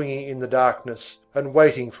fetters swinging in the darkness and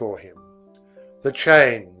waiting for him. The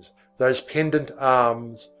chains, those pendant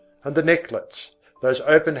arms, and the necklets, those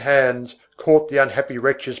open hands, caught the unhappy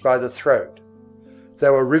wretches by the throat. They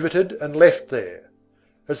were riveted and left there.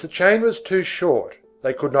 As the chain was too short,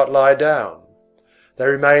 they could not lie down. They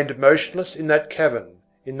remained motionless in that cavern,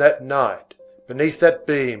 in that night, beneath that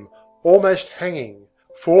beam, almost hanging,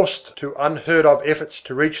 forced to unheard of efforts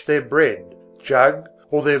to reach their bread, jug,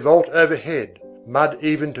 or their vault overhead, mud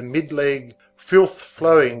even to mid-leg, filth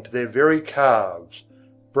flowing to their very calves,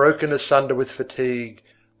 broken asunder with fatigue,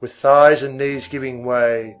 with thighs and knees giving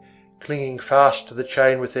way, clinging fast to the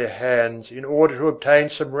chain with their hands in order to obtain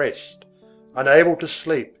some rest, unable to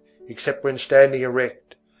sleep except when standing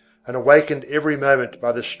erect, and awakened every moment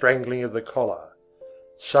by the strangling of the collar.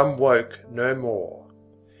 Some woke no more.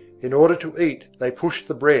 In order to eat, they pushed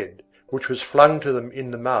the bread, which was flung to them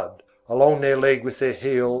in the mud, along their leg with their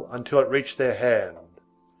heel until it reached their hand.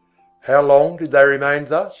 How long did they remain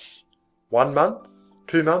thus? 1 month?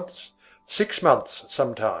 2 months? 6 months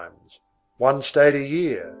sometimes. One stayed a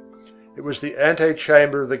year. It was the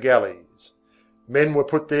antechamber of the galleys. Men were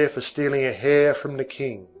put there for stealing a hair from the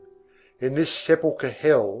king. In this sepulchre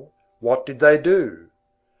hell, what did they do?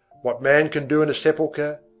 What man can do in a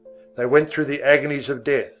sepulchre? They went through the agonies of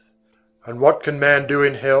death. And what can man do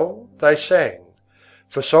in hell? They sang.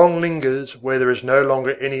 For song lingers where there is no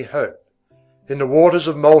longer any hope. In the waters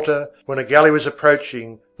of Malta, when a galley was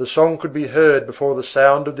approaching, the song could be heard before the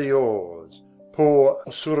sound of the oars. Poor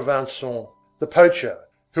Survincent, the poacher,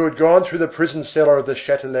 who had gone through the prison cellar of the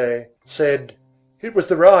Châtelet, said, "It was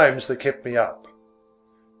the rhymes that kept me up."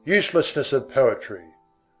 Uselessness of poetry.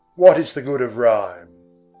 What is the good of rhyme?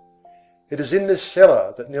 It is in this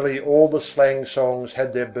cellar that nearly all the slang songs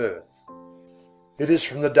had their birth. It is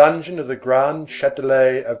from the dungeon of the Grand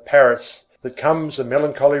Châtelet of Paris that comes the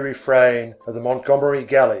melancholy refrain of the Montgomery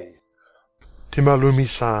galley.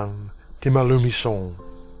 Timalumison, Timalumison.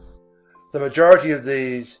 The majority of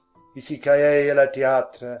these, Ici cahier le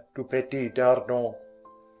théâtre du petit Dardon.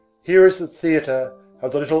 Here is the theatre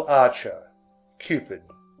of the little archer, Cupid.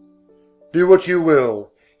 Do what you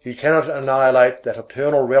will, you cannot annihilate that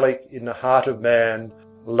eternal relic in the heart of man,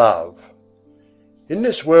 love. In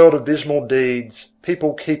this world of dismal deeds,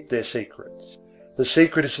 people keep their secrets. The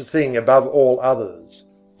secret is the thing above all others.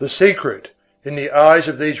 The secret, in the eyes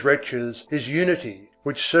of these wretches, is unity,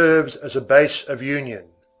 which serves as a base of union.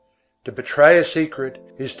 To betray a secret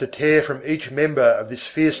is to tear from each member of this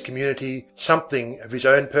fierce community something of his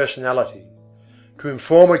own personality. To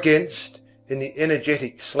inform against, in the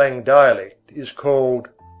energetic slang dialect, is called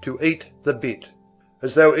to eat the bit,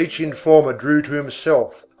 as though each informer drew to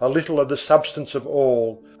himself a little of the substance of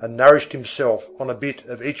all and nourished himself on a bit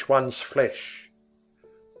of each one's flesh.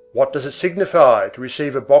 What does it signify to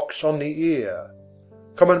receive a box on the ear?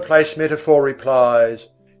 Commonplace metaphor replies,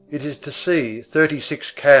 it is to see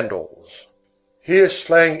 36 candles. Here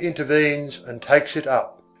slang intervenes and takes it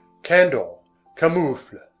up. Candle,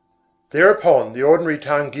 camoufle. Thereupon the ordinary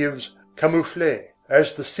tongue gives camoufler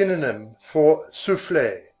as the synonym for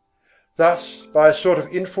souffler. Thus, by a sort of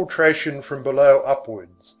infiltration from below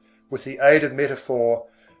upwards, with the aid of metaphor,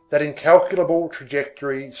 that incalculable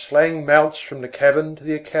trajectory slang mounts from the cavern to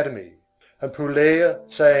the academy, and Poulet,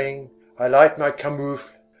 saying, "I light my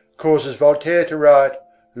camoufle," causes Voltaire to write,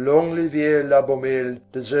 "L'Olivier la Beaumelle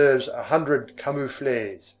deserves 100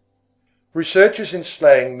 camouflets." Researches in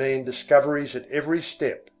slang mean discoveries at every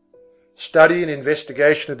step. Study and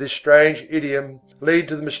investigation of this strange idiom lead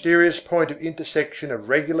to the mysterious point of intersection of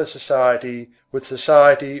regular society with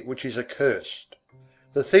society which is accursed.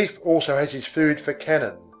 The thief also has his food for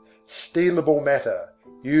cannon, stealable matter,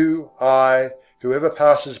 you, I, whoever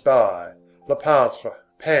passes by, le peintre,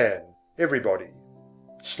 Pan, everybody.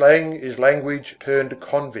 Slang is language turned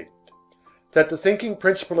convict. That the thinking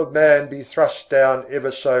principle of man be thrust down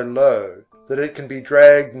ever so low, that it can be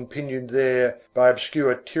dragged and pinioned there by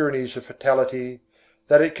obscure tyrannies of fatality,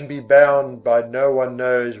 that it can be bound by no one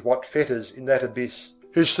knows what fetters in that abyss,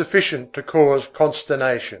 is sufficient to cause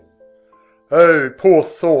consternation. Oh, poor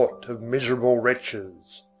thought of miserable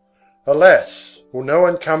wretches! Alas, will no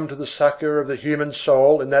one come to the succour of the human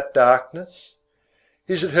soul in that darkness?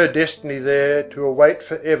 Is it her destiny there to await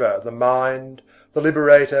for ever the mind, the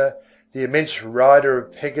liberator, the immense rider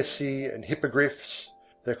of Pegasi and hippogriffs,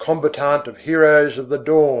 the combatant of heroes of the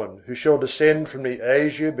dawn who shall descend from the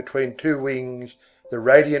azure between two wings, the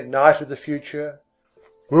radiant night of the future?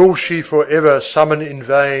 Will she for ever summon in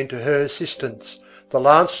vain to her assistance the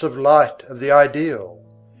lance of light of the ideal?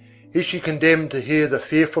 Is she condemned to hear the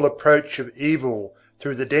fearful approach of evil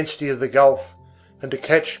through the density of the gulf, and to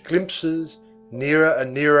catch glimpses, nearer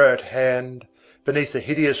and nearer at hand, beneath the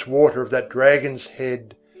hideous water of that dragon's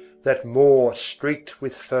head, that maw streaked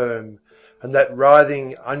with foam, and that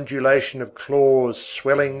writhing undulation of claws,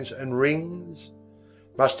 swellings, and rings?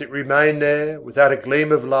 Must it remain there, without a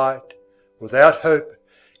gleam of light, without hope,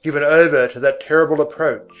 given over to that terrible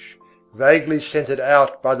approach, vaguely scented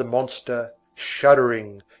out by the monster,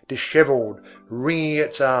 shuddering, dishevelled, wringing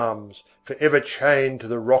its arms, for ever chained to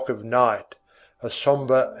the rock of night, a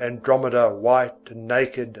sombre Andromeda white and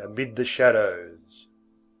naked amid the shadows.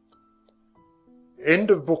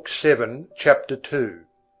 End of Book 7, Chapter 2.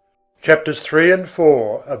 Chapters 3 and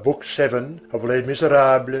 4 of Book 7 of Les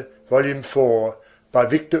Misérables, Volume 4, by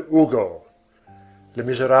Victor Hugo. Les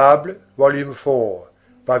Misérables, Volume 4,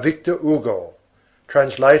 by Victor Hugo.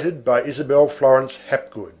 Translated by Isabel Florence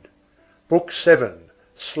Hapgood. Book 7,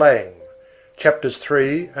 Slang, Chapters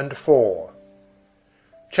 3 and 4.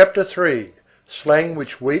 Chapter 3. Slang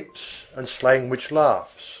which weeps and slang which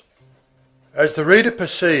laughs. As the reader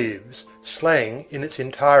perceives, slang in its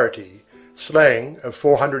entirety, slang of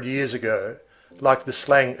 400 years ago, like the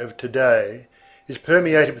slang of today, is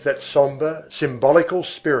permeated with that sombre, symbolical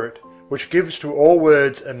spirit which gives to all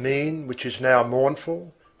words a mien which is now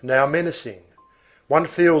mournful, now menacing. One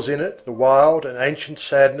feels in it the wild and ancient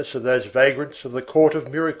sadness of those vagrants of the court of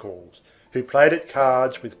miracles, who played at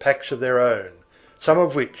cards with packs of their own, some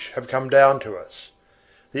of which have come down to us.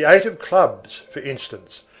 The 8 of clubs, for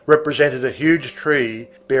instance, represented a huge tree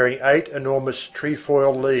bearing 8 enormous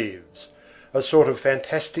trefoil leaves, a sort of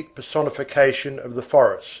fantastic personification of the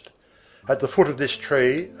forest. At the foot of this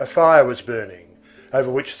tree a fire was burning, over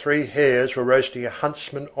which 3 hares were roasting a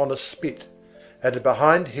huntsman on a spit, and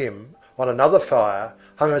behind him, on another fire,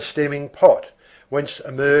 hung a steaming pot, whence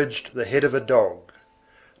emerged the head of a dog.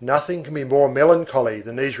 Nothing can be more melancholy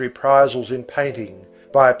than these reprisals in painting,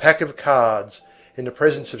 by a pack of cards, in the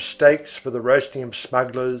presence of steaks for the roasting of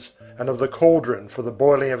smugglers, and of the cauldron for the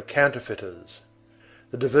boiling of counterfeiters.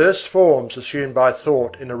 The diverse forms assumed by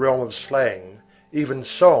thought in the realm of slang, even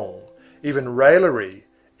song, even raillery,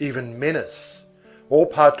 even menace, all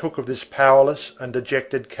partook of this powerless and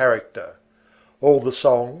dejected character. All the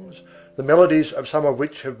songs, the melodies of some of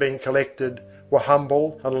which have been collected, were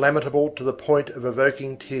humble and lamentable to the point of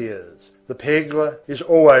evoking tears. The pègre is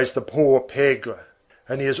always the poor pègre,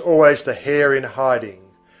 and he is always the hare in hiding,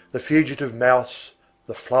 the fugitive mouse,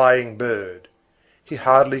 the flying bird. He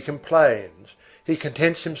hardly complains, he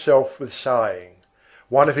contents himself with sighing.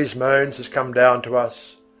 One of his moans has come down to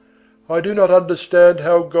us: "I do not understand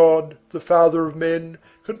how God, the Father of men,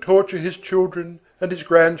 can torture his children and his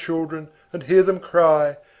grandchildren and hear them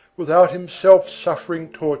cry, without himself suffering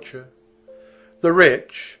torture." The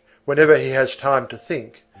wretch, whenever he has time to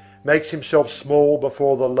think, makes himself small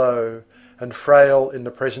before the low, and frail in the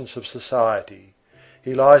presence of society.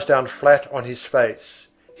 He lies down flat on his face,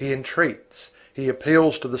 he entreats, he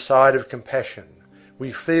appeals to the side of compassion.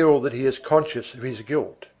 We feel that he is conscious of his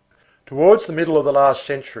guilt. Towards the middle of the last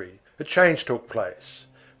century a change took place.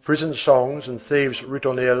 Prison songs and thieves'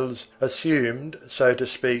 ritournelles assumed, so to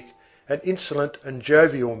speak, an insolent and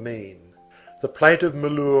jovial mien. The plaintive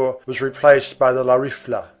malour was replaced by the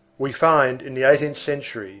larifla. We find in the 18th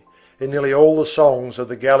century, in nearly all the songs of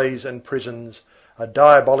the galleys and prisons, a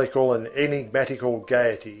diabolical and enigmatical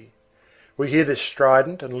gaiety. We hear this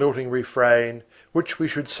strident and lilting refrain, which we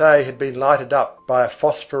should say had been lighted up by a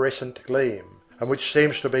phosphorescent gleam, and which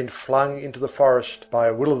seems to have been flung into the forest by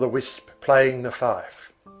a will-o'-the-wisp playing the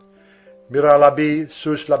fife. Mira l'habit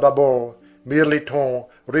sous la babo, mire les tons,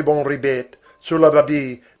 ribon ribet, sous la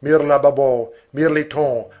babi, mire la babo, mire les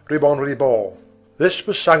tons, ribon ribot. This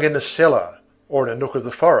was sung in a cellar, or in a nook of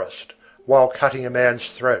the forest, while cutting a man's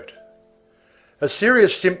throat. A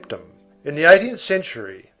serious symptom. In the 18th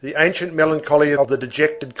century, the ancient melancholy of the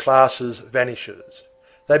dejected classes vanishes.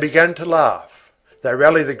 They began to laugh. They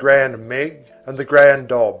rally the grand Meg and the grand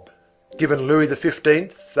Daube. Given Louis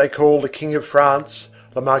XV, they call the King of France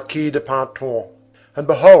le Marquis de Panton. And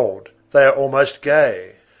behold, they are almost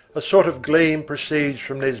gay. A sort of gleam proceeds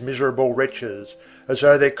from these miserable wretches, as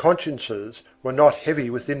though their consciences were not heavy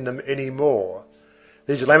within them any more.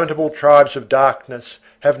 These lamentable tribes of darkness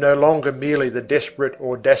have no longer merely the desperate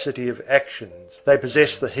audacity of actions, they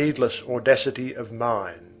possess the heedless audacity of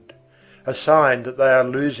mind. A sign that they are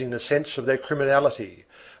losing the sense of their criminality,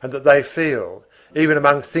 and that they feel, even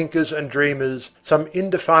among thinkers and dreamers, some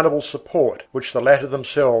indefinable support which the latter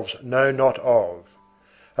themselves know not of.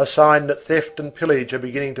 A sign that theft and pillage are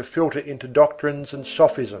beginning to filter into doctrines and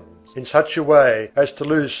sophisms in such a way as to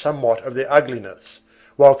lose somewhat of their ugliness,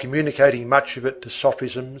 while communicating much of it to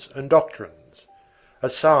sophisms and doctrines. A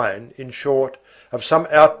sign, in short, of some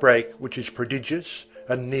outbreak which is prodigious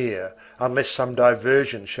and near, unless some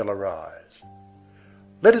diversion shall arise.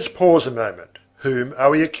 Let us pause a moment. Whom are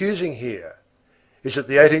we accusing here? Is it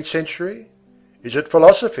the 18th century? Is it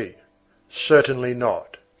philosophy? Certainly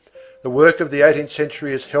not. The work of the 18th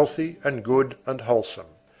century is healthy and good and wholesome.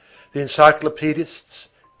 The encyclopedists,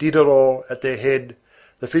 Diderot at their head,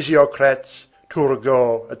 the physiocrats,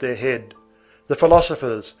 Turgot at their head, the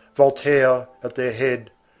philosophers, Voltaire at their head,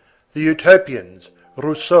 the utopians,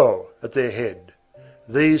 Rousseau at their head.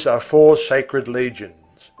 These are 4 sacred legions.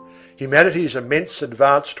 Humanity's immense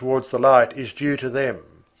advance towards the light is due to them.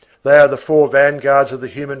 They are the 4 vanguards of the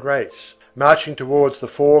human race, marching towards the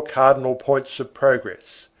 4 cardinal points of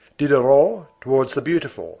progress. Diderot towards the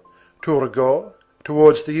beautiful, Turgot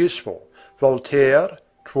towards the useful, Voltaire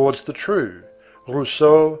towards the true,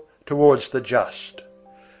 Rousseau towards the just.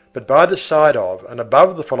 But by the side of and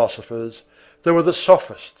above the philosophers there were the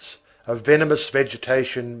sophists, a venomous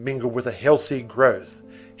vegetation mingled with a healthy growth,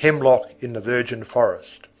 hemlock in the virgin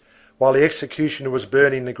forest. While the executioner was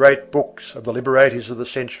burning the great books of the liberators of the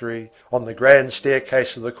century on the grand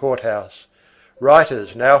staircase of the courthouse,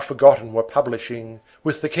 writers now forgotten were publishing,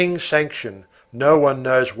 with the king's sanction, no one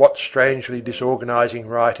knows what strangely disorganizing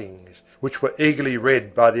writings, which were eagerly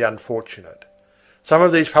read by the unfortunate. Some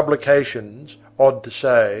of these publications, odd to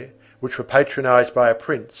say, which were patronized by a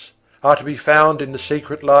prince, are to be found in the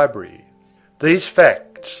secret library. These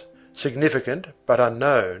facts, significant but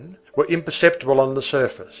unknown, were imperceptible on the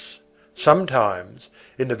surface. Sometimes,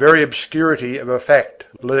 in the very obscurity of a fact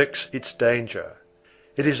lurks its danger.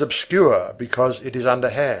 It is obscure because it is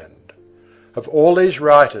underhand. Of all these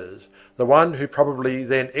writers, the one who probably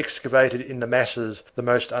then excavated in the masses the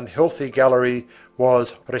most unhealthy gallery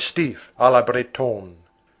was Restif à la Bretonne.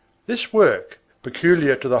 This work,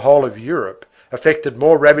 peculiar to the whole of Europe, effected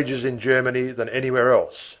more ravages in Germany than anywhere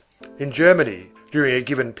else. In Germany, during a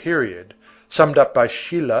given period, summed up by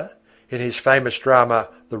Schiller in his famous drama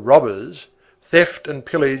The Robbers, theft and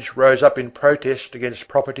pillage rose up in protest against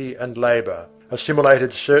property and labour,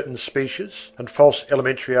 assimilated certain specious and false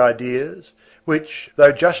elementary ideas, which,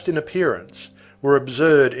 though just in appearance, were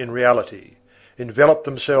absurd in reality, enveloped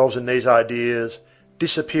themselves in these ideas,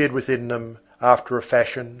 disappeared within them after a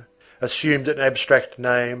fashion, assumed an abstract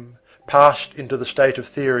name, passed into the state of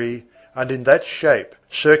theory, and in that shape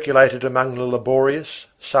circulated among the laborious,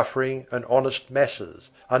 suffering, and honest masses,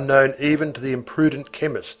 unknown even to the imprudent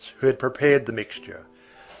chemists who had prepared the mixture,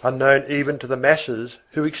 unknown even to the masses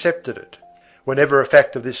who accepted it. Whenever a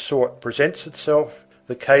fact of this sort presents itself,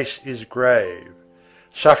 the case is grave.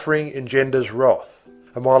 Suffering engenders wrath,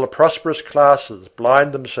 and while the prosperous classes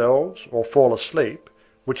blind themselves or fall asleep,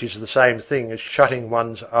 which is the same thing as shutting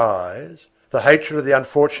one's eyes, the hatred of the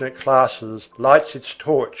unfortunate classes lights its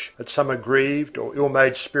torch at some aggrieved or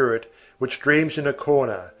ill-made spirit which dreams in a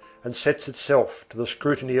corner and sets itself to the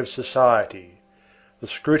scrutiny of society. The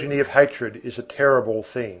scrutiny of hatred is a terrible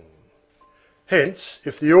thing. Hence,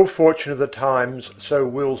 if the ill fortune of the times so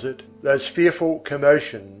wills it, those fearful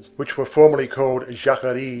commotions, which were formerly called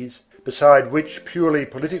jacqueries, beside which purely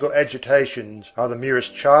political agitations are the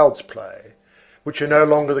merest child's play, which are no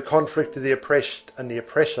longer the conflict of the oppressed and the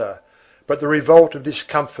oppressor, but the revolt of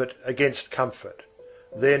discomfort against comfort,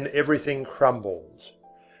 then everything crumbles.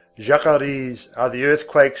 Jacqueries are the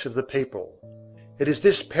earthquakes of the people. It is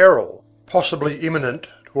this peril, possibly imminent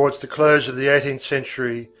towards the close of the 18th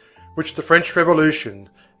century, which the French Revolution,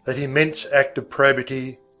 that immense act of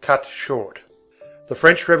probity, cut short. The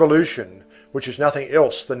French Revolution, which is nothing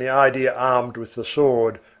else than the idea armed with the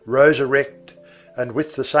sword, rose erect, and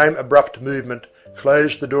with the same abrupt movement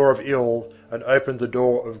closed the door of ill and opened the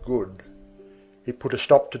door of good. It put a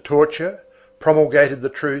stop to torture, promulgated the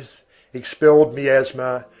truth, expelled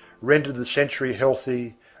miasma, rendered the century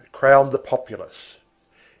healthy, crowned the populace.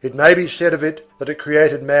 It may be said of it that it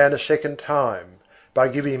created man a second time, by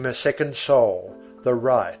giving him a second soul, the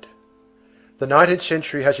right. The 19th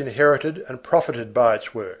century has inherited and profited by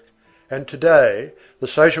its work, and today the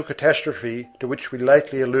social catastrophe to which we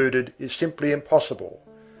lately alluded is simply impossible.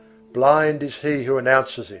 Blind is he who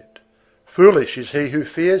announces it. Foolish is he who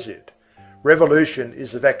fears it. Revolution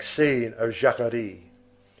is the vaccine of Jacquerie.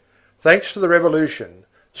 Thanks to the Revolution,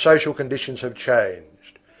 social conditions have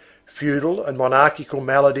changed. Feudal and monarchical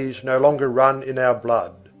maladies no longer run in our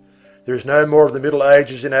blood. There is no more of the Middle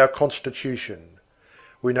Ages in our constitution.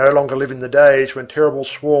 We no longer live in the days when terrible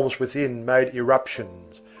swarms within made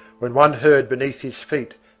irruptions, when one heard beneath his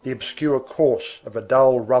feet the obscure course of a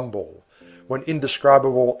dull rumble, when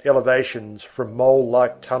indescribable elevations from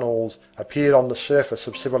mole-like tunnels appeared on the surface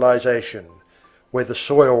of civilization, where the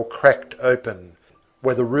soil cracked open,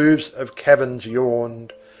 where the roofs of caverns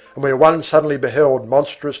yawned, and where one suddenly beheld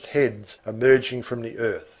monstrous heads emerging from the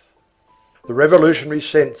earth. The revolutionary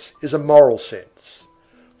sense is a moral sense.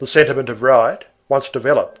 The sentiment of right, once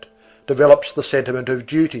developed, develops the sentiment of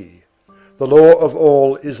duty. The law of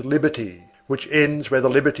all is liberty, which ends where the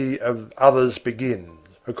liberty of others begins,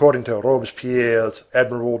 according to Robespierre's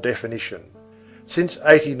admirable definition. Since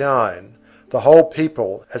 '89, the whole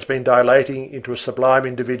people has been dilating into a sublime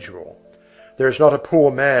individual. There is not a poor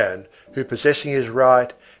man who, possessing his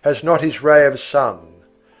right, has not his ray of sun.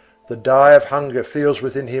 The die of hunger feels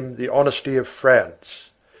within him the honesty of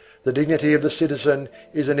France. The dignity of the citizen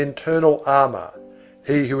is an internal armour.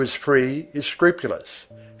 He who is free is scrupulous.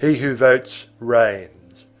 He who votes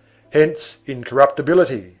reigns. Hence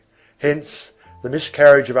incorruptibility. Hence the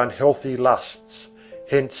miscarriage of unhealthy lusts.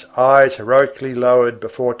 Hence eyes heroically lowered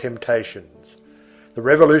before temptations. The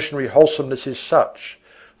revolutionary wholesomeness is such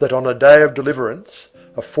that on a day of deliverance,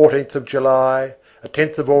 a 14th of July, a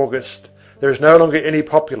 10th of August, there is no longer any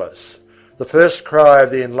populace. The first cry of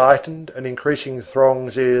the enlightened and increasing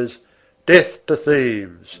throngs is, "Death to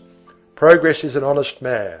thieves!" Progress is an honest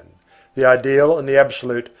man. The ideal and the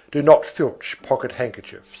absolute do not filch pocket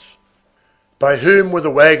handkerchiefs. By whom were the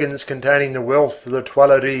wagons containing the wealth of the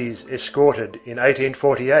Tuileries escorted in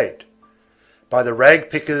 1848? By the rag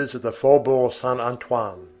pickers of the Faubourg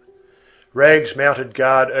Saint-Antoine. Rags mounted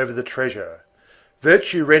guard over the treasure.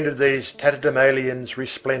 Virtue rendered these tatterdemalions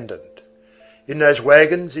resplendent. In those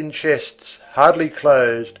wagons in chests, hardly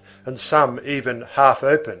closed, and some even half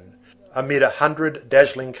open, amid 100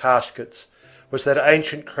 dazzling caskets, was that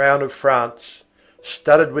ancient crown of France,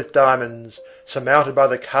 studded with diamonds, surmounted by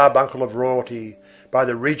the carbuncle of royalty, by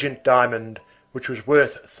the regent diamond, which was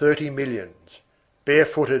worth 30 millions.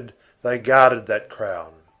 Barefooted, they guarded that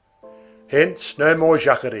crown. Hence no more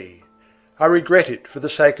Jacquerie. I regret it for the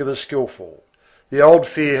sake of the skilful. The old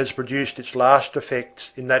fear has produced its last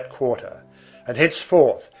effects in that quarter, and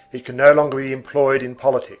henceforth it can no longer be employed in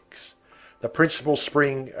politics. The principal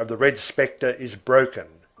spring of the red spectre is broken.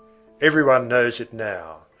 Everyone knows it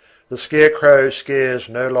now. The scarecrow scares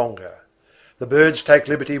no longer. The birds take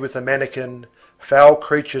liberty with the mannikin, foul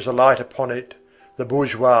creatures alight upon it, the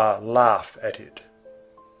bourgeois laugh at it.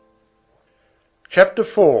 Chapter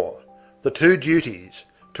 4. The two duties,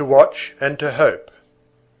 to watch and to hope.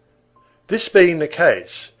 This being the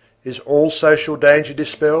case, is all social danger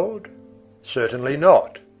dispelled? Certainly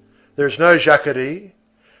not. There is no Jacquerie.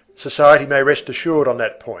 Society may rest assured on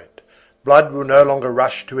that point. Blood will no longer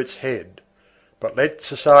rush to its head. But let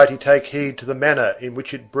society take heed to the manner in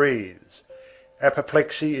which it breathes.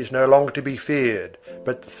 Apoplexy is no longer to be feared,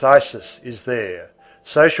 but phthisis is there.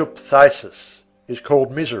 Social phthisis is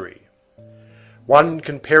called misery. One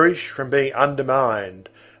can perish from being undermined,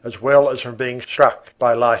 as well as from being struck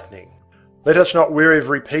by lightning. Let us not weary of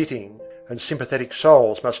repeating, and sympathetic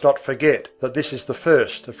souls must not forget that this is the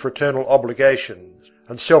first of fraternal obligations,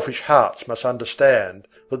 and selfish hearts must understand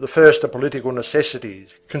that the first of political necessities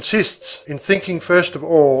consists in thinking first of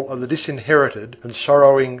all of the disinherited and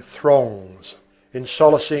sorrowing throngs, in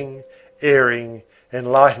solacing, airing,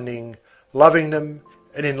 enlightening, loving them,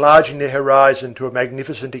 and enlarging their horizon to a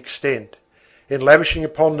magnificent extent, in lavishing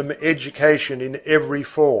upon them education in every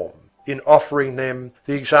form, in offering them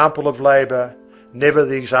the example of labour, never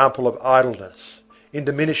the example of idleness, in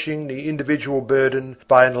diminishing the individual burden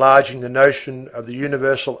by enlarging the notion of the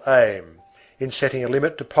universal aim, in setting a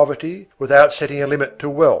limit to poverty without setting a limit to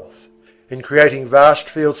wealth, in creating vast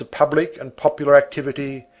fields of public and popular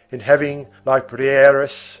activity, in having, like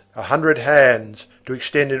Briareus, 100 hands to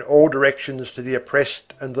extend in all directions to the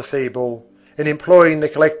oppressed and the feeble, in employing the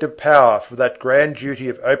collective power for that grand duty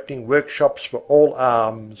of opening workshops for all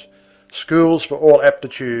arms, schools for all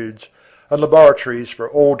aptitudes, and laboratories for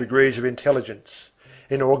all degrees of intelligence,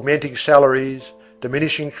 in augmenting salaries,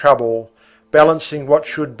 diminishing trouble, balancing what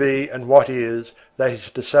should be and what is, that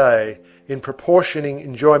is to say, in proportioning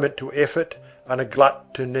enjoyment to effort and a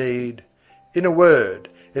glut to need, in a word,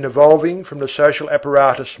 in evolving from the social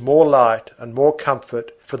apparatus more light and more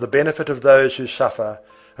comfort for the benefit of those who suffer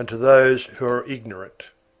and to those who are ignorant.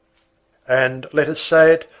 And, let us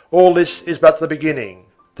say it, all this is but the beginning.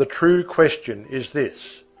 The true question is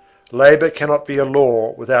this: labour cannot be a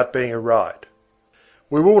law without being a right.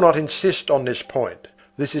 We will not insist on this point.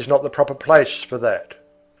 This is not the proper place for that.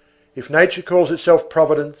 If nature calls itself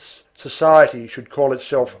providence, society should call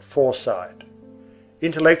itself foresight.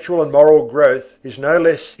 Intellectual and moral growth is no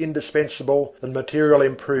less indispensable than material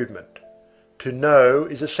improvement. To know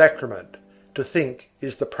is a sacrament. To think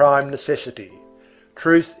is the prime necessity.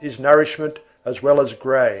 Truth is nourishment as well as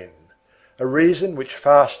grain. A reason which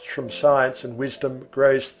fasts from science and wisdom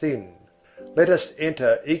grows thin. Let us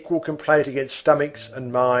enter equal complaint against stomachs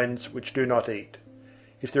and minds which do not eat.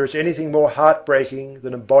 If there is anything more heart-breaking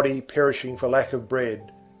than a body perishing for lack of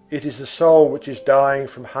bread, it is the soul which is dying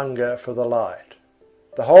from hunger for the light.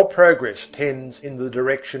 The whole progress tends in the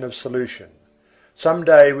direction of solution. Some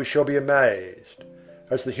day we shall be amazed.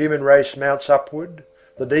 As the human race mounts upward,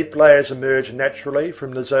 the deep layers emerge naturally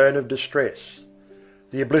from the zone of distress.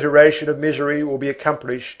 The obliteration of misery will be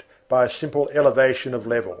accomplished by a simple elevation of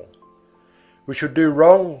level. We should do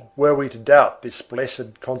wrong were we to doubt this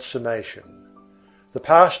blessed consummation. The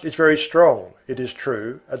past is very strong, it is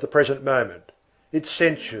true, at the present moment. It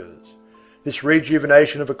censures. This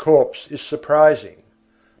rejuvenation of a corpse is surprising.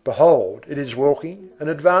 Behold, it is walking and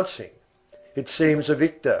advancing. It seems a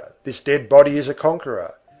victor, this dead body is a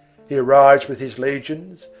conqueror. He arrives with his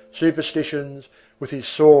legions, superstitions, with his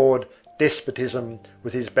sword, despotism,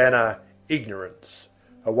 with his banner, ignorance.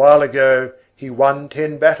 A while ago he won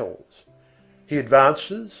 10 battles. He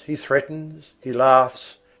advances, he threatens, he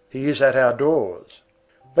laughs, he is at our doors.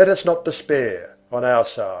 Let us not despair, on our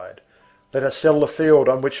side. Let us sell the field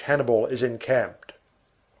on which Hannibal is encamped.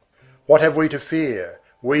 What have we to fear,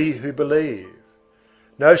 we who believe?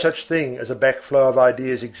 No such thing as a backflow of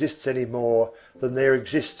ideas exists any more than there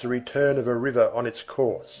exists a return of a river on its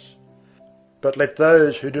course. But let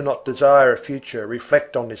those who do not desire a future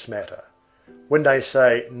reflect on this matter. When they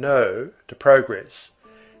say "no" to progress,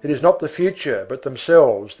 It is not the future but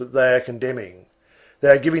themselves that they are condemning. They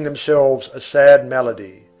are giving themselves a sad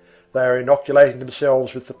malady. They are inoculating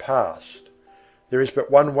themselves with the past. There is but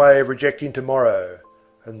one way of rejecting tomorrow,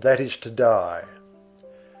 and that is to die.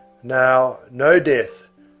 Now, no death,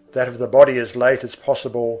 that of the body as late as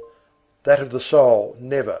possible, that of the soul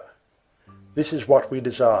never. This is what we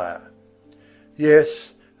desire.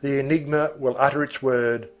 Yes, the enigma will utter its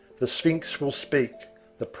word, the sphinx will speak,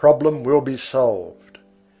 the problem will be solved.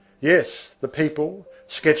 Yes, the people,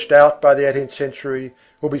 sketched out by the 18th century,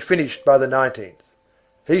 will be finished by the 19th.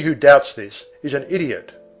 He who doubts this is an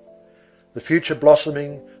idiot. The future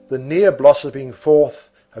blossoming, the near blossoming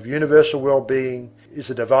forth of universal well-being is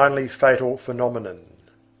a divinely fatal phenomenon.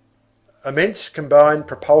 Immense combined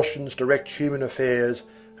propulsions direct human affairs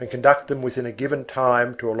and conduct them within a given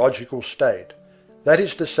time to a logical state, that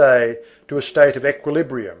is to say, to a state of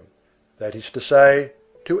equilibrium, that is to say,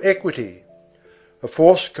 to equity. A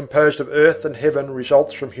force composed of earth and heaven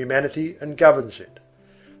results from humanity and governs it.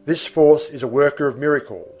 This force is a worker of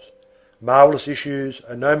miracles. Marvellous issues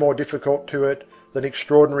are no more difficult to it than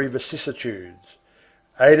extraordinary vicissitudes.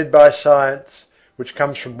 Aided by science, which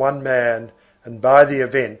comes from one man, and by the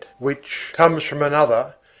event, which comes from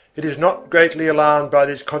another, it is not greatly alarmed by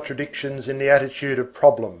these contradictions in the attitude of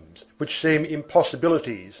problems, which seem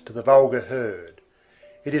impossibilities to the vulgar herd.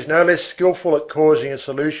 It is no less skilful at causing a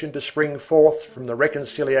solution to spring forth from the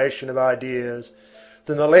reconciliation of ideas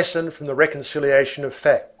than the lesson from the reconciliation of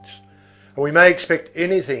facts, and we may expect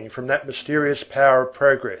anything from that mysterious power of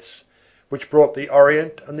progress, which brought the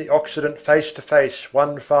Orient and the Occident face to face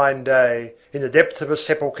one fine day in the depth of a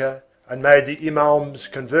sepulchre, and made the imams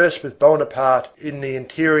converse with Bonaparte in the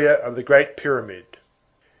interior of the Great Pyramid.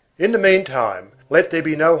 In the meantime, let there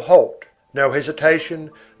be no halt, no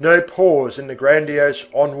hesitation, no pause in the grandiose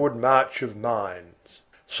onward march of minds.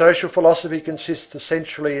 Social philosophy consists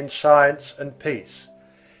essentially in science and peace.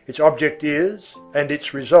 Its object is, and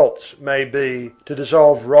its results may be, to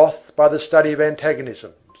dissolve wrath by the study of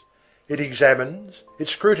antagonisms. It examines, it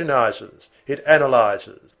scrutinizes, it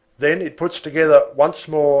analyzes. Then it puts together once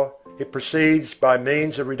more, it proceeds by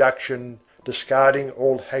means of reduction, discarding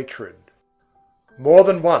all hatred. More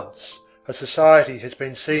than once, a society has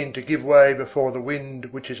been seen to give way before the wind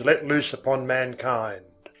which is let loose upon mankind.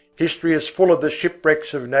 History is full of the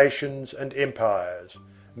shipwrecks of nations and empires,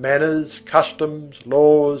 manners, customs,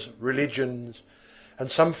 laws, religions,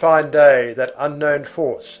 and some fine day that unknown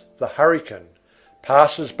force, the hurricane,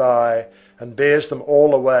 passes by and bears them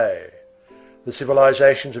all away. The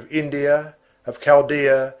civilizations of India, of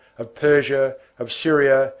Chaldea, of Persia, of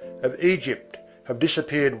Syria, of Egypt have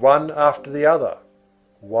disappeared one after the other.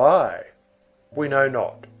 Why? We know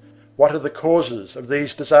not. What are the causes of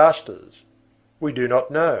these disasters? We do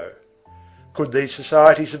not know. Could these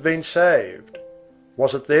societies have been saved?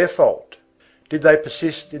 Was it their fault? Did they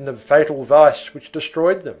persist in the fatal vice which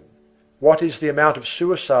destroyed them? What is the amount of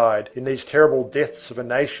suicide in these terrible deaths of a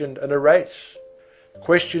nation and a race?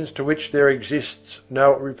 Questions to which there exists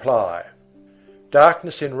no reply.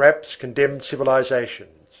 Darkness enwraps condemned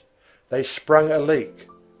civilizations. They sprung a leak,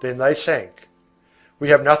 then they sank. We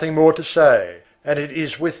have nothing more to say, and it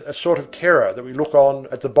is with a sort of terror that we look on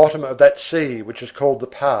at the bottom of that sea which is called the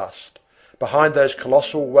past, behind those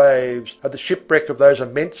colossal waves, at the shipwreck of those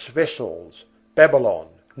immense vessels, Babylon,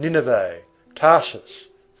 Nineveh, Tarsus,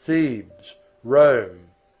 Thebes, Rome,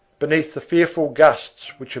 beneath the fearful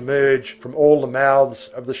gusts which emerge from all the mouths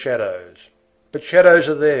of the shadows. But shadows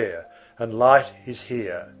are there, and light is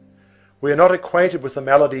here. We are not acquainted with the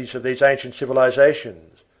maladies of these ancient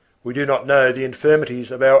civilizations. We do not know the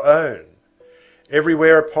infirmities of our own.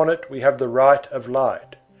 Everywhere upon it we have the right of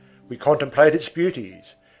light. We contemplate its beauties.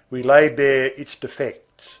 We lay bare its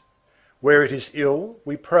defects. Where it is ill,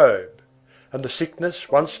 we probe. And the sickness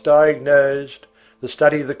once diagnosed, the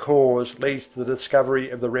study of the cause leads to the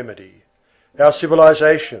discovery of the remedy. Our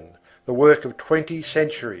civilization, the work of 20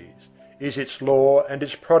 centuries, is its law and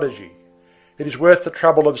its prodigy. It is worth the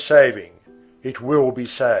trouble of saving. It will be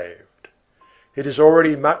saved. It is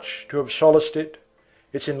already much to have solaced it.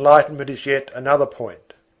 Its enlightenment is yet another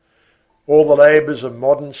point. All the labours of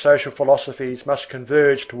modern social philosophies must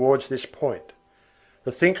converge towards this point.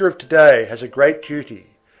 The thinker of today has a great duty,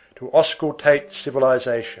 to auscultate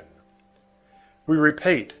civilization. We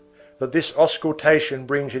repeat that this auscultation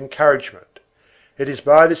brings encouragement. It is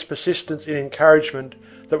by this persistence in encouragement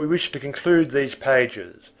that we wish to conclude these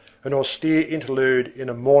pages, an austere interlude in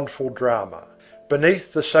a mournful drama.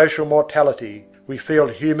 Beneath the social mortality we feel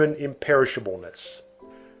human imperishableness.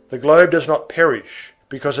 The globe does not perish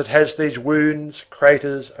because it has these wounds,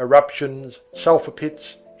 craters, eruptions, sulphur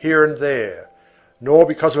pits here and there. nor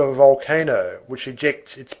because of a volcano which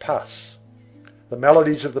ejects its pus. The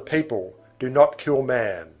maladies of the people do not kill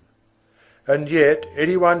man. And yet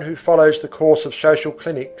anyone who follows the course of social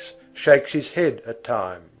clinics shakes his head at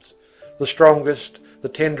times. The strongest, the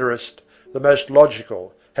tenderest, the most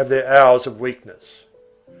logical have their hours of weakness.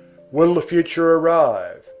 Will the future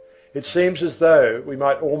arrive? It seems as though we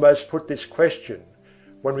might almost put this question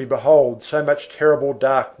when we behold so much terrible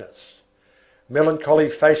darkness. Melancholy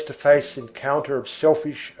face-to-face encounter of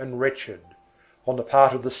selfish and wretched. On the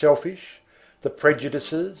part of the selfish, the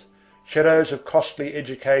prejudices, shadows of costly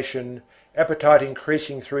education, appetite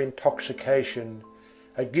increasing through intoxication,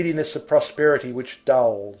 a giddiness of prosperity which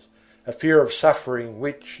dulls, a fear of suffering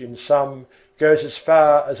which, in some, goes as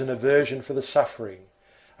far as an aversion for the suffering,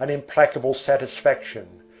 an implacable satisfaction,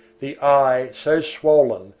 the eye so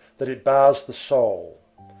swollen that it bars the soul.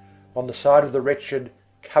 On the side of the wretched,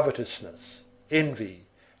 covetousness, envy,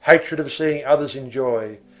 hatred of seeing others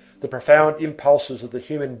enjoy, the profound impulses of the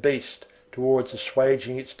human beast towards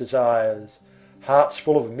assuaging its desires, hearts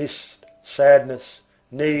full of mist, sadness,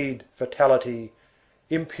 need, fatality,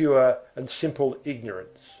 impure and simple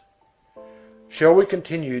ignorance. Shall we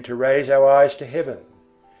continue to raise our eyes to heaven?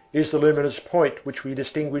 Is the luminous point which we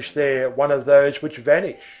distinguish there one of those which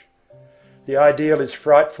vanish? The ideal is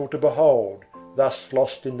frightful to behold, thus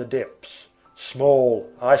lost in the depths, small,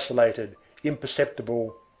 isolated,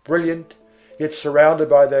 imperceptible, brilliant, yet surrounded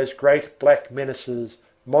by those great black menaces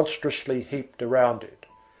monstrously heaped around it,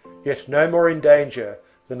 yet no more in danger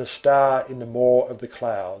than a star in the maw of the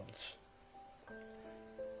clouds.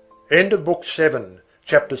 End of Book 7,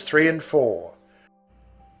 Chapters 3 and 4.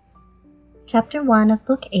 Chapter 1 of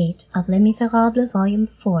Book 8 of Les Misérables, Volume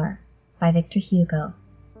 4, by Victor Hugo.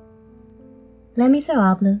 Les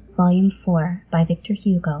Misérables, Volume 4, by Victor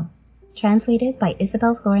Hugo, translated by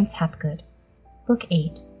Isabel Florence Hapgood. Book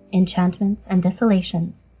 8, Enchantments and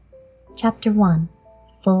Desolations. Chapter 1,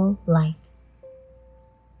 Full Light.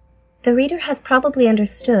 The reader has probably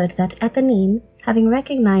understood that Éponine, having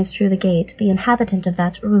recognized through the gate the inhabitant of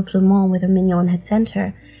that Rue Plumet whither Mignon had sent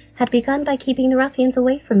her, had begun by keeping the ruffians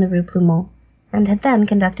away from the Rue Plumet, and had then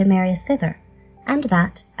conducted Marius thither, and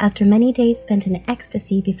that, after many days spent in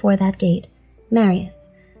ecstasy before that gate, Marius,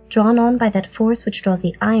 drawn on by that force which draws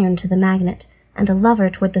the iron to the magnet, and a lover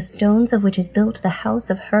toward the stones of which is built the house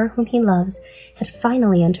of her whom he loves, had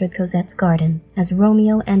finally entered Cosette's garden, as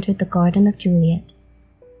Romeo entered the garden of Juliet.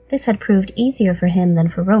 This had proved easier for him than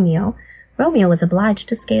for Romeo. Romeo was obliged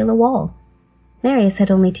to scale a wall. Marius had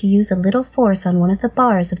only to use a little force on one of the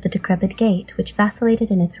bars of the decrepit gate, which vacillated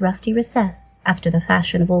in its rusty recess after the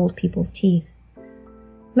fashion of old people's teeth.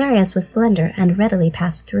 Marius was slender and readily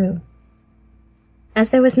passed through. As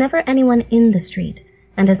there was never anyone in the street,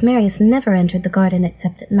 and as Marius never entered the garden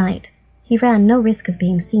except at night, he ran no risk of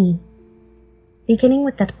being seen. Beginning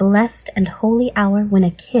with that blessed and holy hour when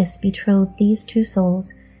a kiss betrothed these two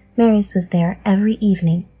souls, Marius was there every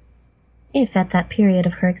evening. If at that period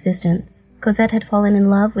of her existence Cosette had fallen in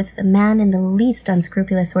love with a man in the least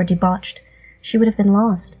unscrupulous or debauched, she would have been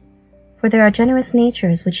lost, for there are generous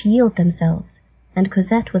natures which yield themselves, and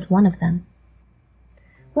Cosette was one of them.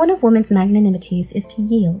 One of woman's magnanimities is to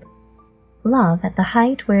yield. Love, at the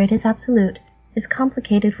height where it is absolute, is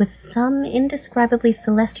complicated with some indescribably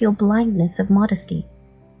celestial blindness of modesty.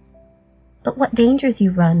 But what dangers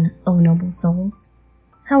you run, O noble souls!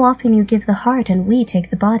 How often you give the heart and we take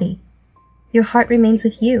the body! Your heart remains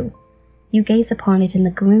with you. You gaze upon it in the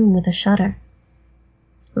gloom with a shudder.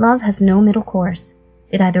 Love has no middle course.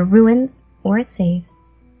 It either ruins or it saves.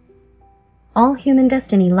 All human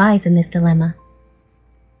destiny lies in this dilemma.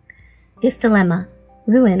 This dilemma,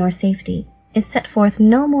 ruin or safety, is set forth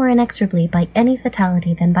no more inexorably by any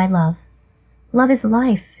fatality than by love. Love is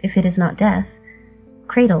life, if it is not death.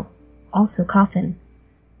 Cradle, also coffin.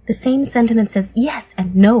 The same sentiment says yes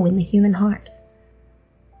and no in the human heart.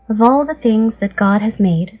 Of all the things that God has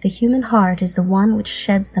made, the human heart is the one which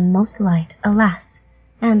sheds the most light, alas,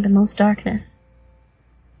 and the most darkness.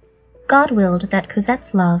 God willed that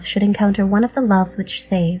Cosette's love should encounter one of the loves which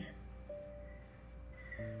save.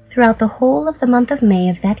 Throughout the whole of the month of May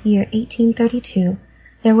of that year 1832,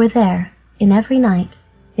 there were there, in every night,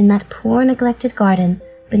 in that poor neglected garden,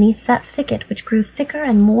 beneath that thicket which grew thicker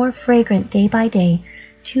and more fragrant day by day,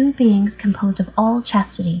 two beings composed of all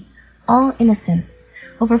chastity, all innocence,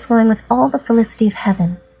 overflowing with all the felicity of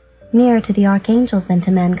heaven, nearer to the archangels than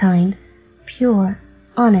to mankind, pure,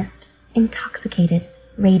 honest, intoxicated,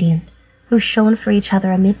 radiant, who shone for each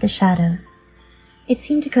other amid the shadows. It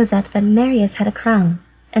seemed to Cosette that Marius had a crown,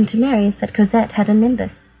 and to Marius that Cosette had a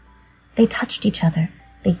nimbus. They touched each other,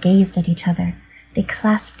 they gazed at each other, they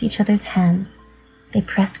clasped each other's hands, they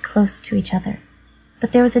pressed close to each other,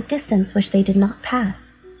 but there was a distance which they did not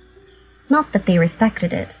pass. Not that they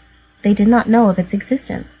respected it. They did not know of its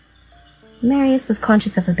existence. Marius was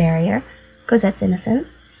conscious of a barrier, Cosette's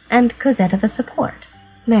innocence, and Cosette of a support,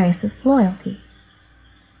 Marius's loyalty.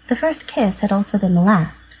 The first kiss had also been the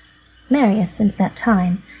last. Marius, since that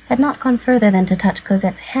time, had not gone further than to touch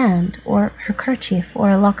Cosette's hand, or her kerchief, or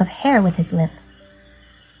a lock of hair with his lips.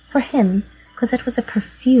 For him, Cosette was a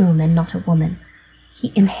perfume and not a woman.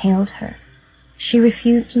 He inhaled her. She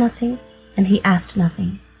refused nothing, and he asked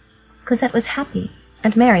nothing. Cosette was happy,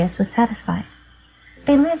 and Marius was satisfied.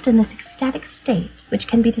 They lived in this ecstatic state, which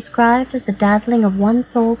can be described as the dazzling of one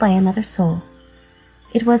soul by another soul.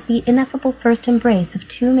 It was the ineffable first embrace of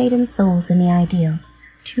two maiden souls in the ideal,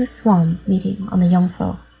 two swans meeting on the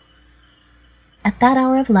Jungfrau. At that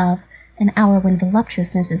hour of love, an hour when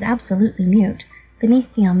voluptuousness is absolutely mute,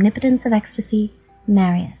 beneath the omnipotence of ecstasy,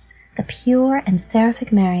 Marius, the pure and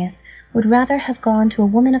seraphic Marius, would rather have gone to a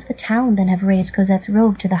woman of the town than have raised Cosette's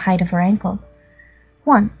robe to the height of her ankle.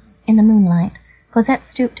 Once, in the moonlight, Cosette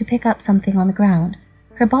stooped to pick up something on the ground.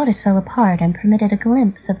 Her bodice fell apart and permitted a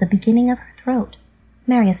glimpse of the beginning of her throat.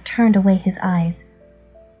 Marius turned away his eyes.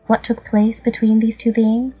 What took place between these two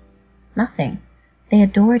beings? Nothing. They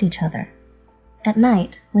adored each other. At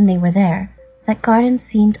night, when they were there, that garden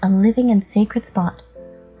seemed a living and sacred spot.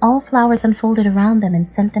 All flowers unfolded around them and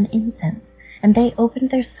sent them incense, and they opened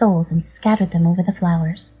their souls and scattered them over the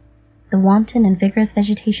flowers. The wanton and vigorous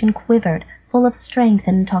vegetation quivered, full of strength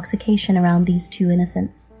and intoxication around these two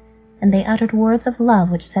innocents, and they uttered words of love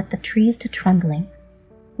which set the trees to trembling.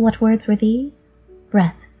 What words were these?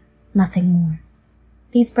 Breaths, nothing more.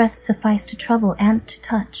 These breaths sufficed to trouble and to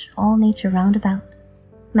touch all nature round about.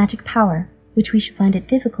 Magic power, which we should find it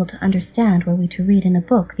difficult to understand were we to read in a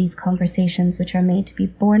book these conversations which are made to be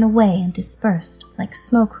borne away and dispersed like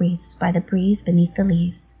smoke wreaths by the breeze beneath the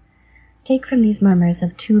leaves. Take from these murmurs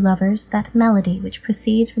of two lovers that melody which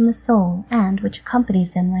proceeds from the soul and which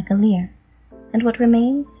accompanies them like a lyre, and what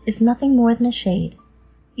remains is nothing more than a shade.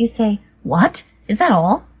 You say, "What? Is that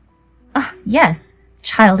all?" Ah, yes,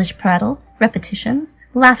 childish prattle, repetitions,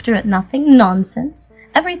 laughter at nothing, nonsense,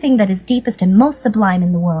 everything that is deepest and most sublime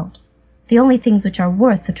in the world. The only things which are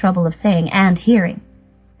worth the trouble of saying and hearing.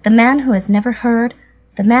 The man who has never heard,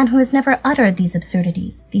 the man who has never uttered these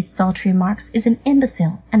absurdities, these sultry remarks, is an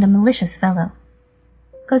imbecile and a malicious fellow.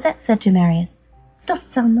 Cosette said to Marius,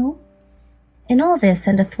 "Dost thou know?" In all this,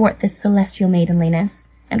 and athwart this celestial maidenliness,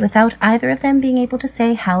 and without either of them being able to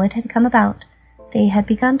say how it had come about, they had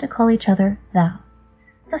begun to call each other thou.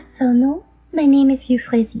 "Dost thou know? My name is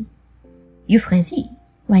Euphrasie." "Euphrasie?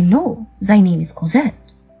 Why no, thy name is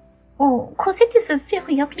Cosette." "Oh, Cosette is a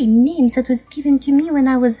very ugly name that was given to me when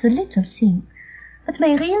I was a little thing. But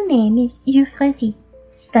my real name is Euphrasie.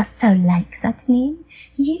 Dost thou like that name,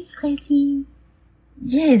 Euphrasie?"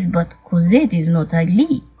 "Yes, but Cosette is not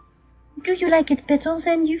ugly." "Do you like it better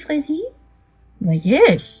than Euphrasie?" "Why,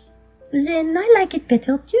 yes." "Then I like it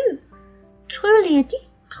better too. Truly it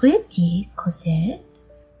is pretty, Cosette.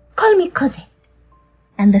 Call me Cosette."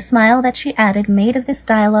 And the smile that she added made of this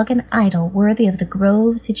dialogue an idyll worthy of the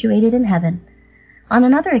grove situated in heaven. On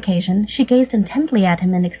another occasion, she gazed intently at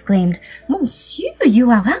him and exclaimed, "Monsieur,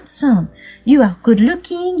 you are handsome. You are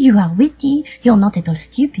good-looking, you are witty, you're not at all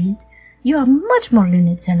stupid. You are much more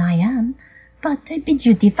learned than I am. But I bid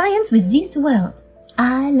you defiance with this word.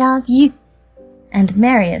 I love you." And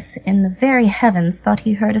Marius, in the very heavens, thought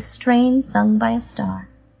he heard a strain sung by a star.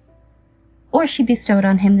 Or she bestowed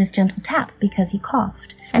on him this gentle tap because he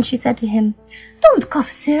coughed, and she said to him, "Don't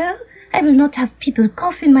cough, sir. I will not have people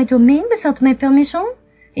cough in my domain without my permission.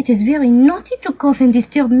 It is very naughty to cough and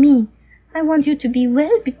disturb me. I want you to be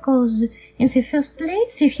well because, in the first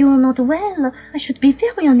place, if you are not well, I should be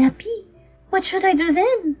very unhappy. What should I do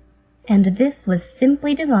then?" And this was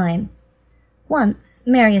simply divine. Once,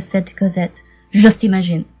 Marius said to Cosette, "Just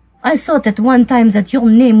imagine, I thought at one time that your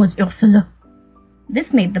name was Ursula."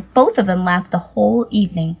 This made the both of them laugh the whole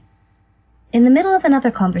evening. In the middle of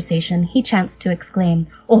another conversation, he chanced to exclaim,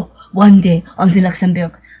 "Oh, one day, on the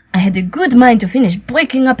Luxembourg, I had a good mind to finish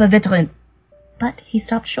breaking up a veteran." But he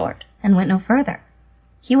stopped short, and went no further.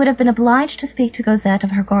 He would have been obliged to speak to Cosette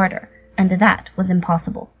of her garter, and that was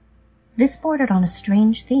impossible. This bordered on a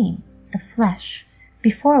strange theme, the flesh,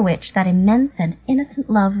 before which that immense and innocent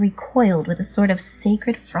love recoiled with a sort of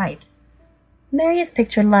sacred fright. Marius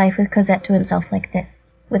pictured life with Cosette to himself like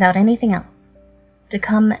this, without anything else. To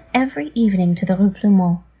come every evening to the Rue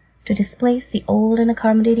Plumet, to displace the old and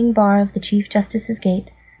accommodating bar of the Chief Justice's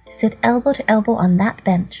gate, to sit elbow to elbow on that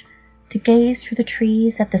bench, to gaze through the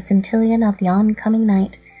trees at the scintillion of the oncoming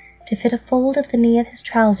night, to fit a fold of the knee of his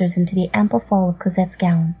trousers into the ample fall of Cosette's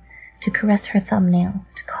gown, to caress her thumbnail,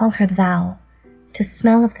 to call her thou, to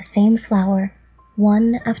smell of the same flower,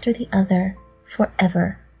 one after the other,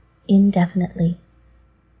 forever, indefinitely.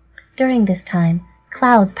 During this time,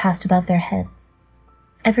 clouds passed above their heads.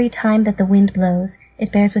 Every time that the wind blows,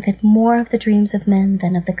 it bears with it more of the dreams of men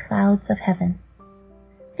than of the clouds of heaven.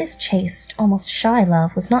 This chaste, almost shy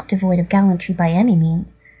love was not devoid of gallantry by any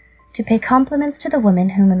means. To pay compliments to the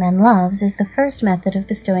woman whom a man loves is the first method of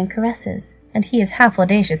bestowing caresses, and he is half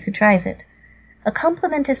audacious who tries it. A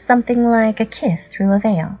compliment is something like a kiss through a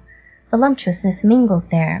veil. Voluptuousness mingles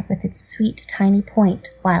there with its sweet, tiny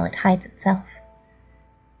point while it hides itself.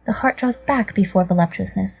 The heart draws back before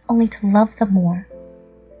voluptuousness, only to love the more.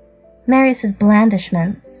 Marius's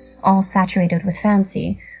blandishments, all saturated with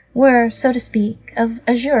fancy, were, so to speak, of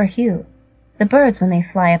azure hue. The birds, when they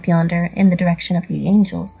fly up yonder in the direction of the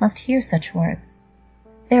angels, must hear such words.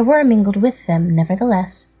 There were mingled with them,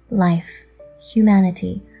 nevertheless, life,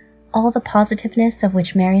 humanity, all the positiveness of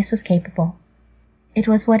which Marius was capable. It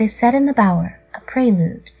was what is said in the bower, a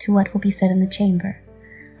prelude to what will be said in the chamber,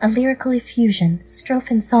 a lyrical effusion,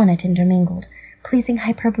 strophe and sonnet intermingled, pleasing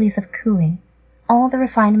hyperboles of cooing, all the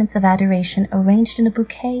refinements of adoration arranged in a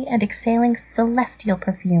bouquet and exhaling celestial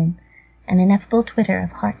perfume, an ineffable twitter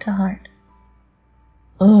of heart to heart.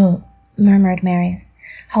 "Oh," murmured Marius,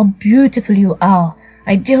 "how beautiful you are!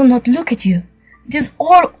 I dare not look at you. It is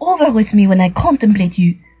all over with me when I contemplate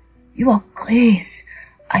you. You are grace.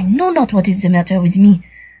 I know not what is the matter with me.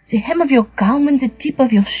 The hem of your gown when the tip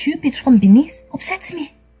of your shoe beats from beneath upsets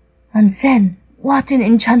me. And then, what an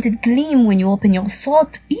enchanted gleam when you open your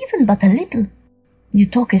thought even but a little. You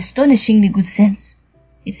talk astonishingly good sense.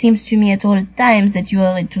 It seems to me at all times that you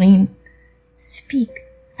are a dream. Speak,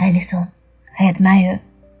 I listen, I admire.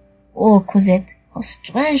 Oh, Cosette, how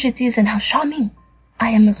strange it is and how charming.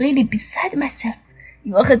 I am really beside myself.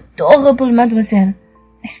 You are adorable, mademoiselle.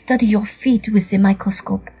 I study your feet with the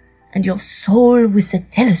microscope, and your soul with the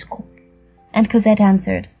telescope. And Cosette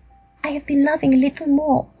answered, I have been loving a little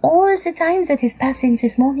more all the time that is passing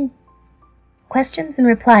this morning. Questions and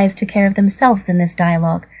replies took care of themselves in this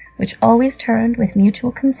dialogue, which always turned with mutual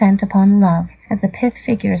consent upon love, as the pith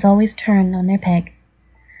figures always turn on their peg.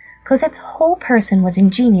 Cosette's whole person was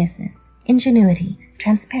ingenuousness, ingenuity,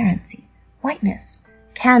 transparency, whiteness,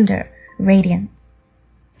 candor, radiance.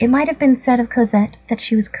 It might have been said of Cosette that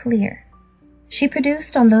she was clear. She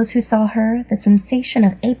produced on those who saw her the sensation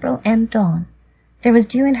of April and dawn. There was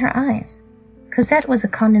dew in her eyes. Cosette was a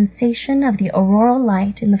condensation of the auroral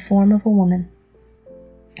light in the form of a woman.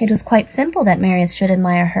 It was quite simple that Marius should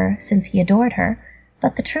admire her, since he adored her,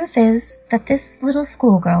 but the truth is that this little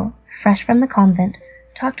schoolgirl, fresh from the convent,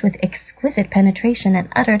 talked with exquisite penetration and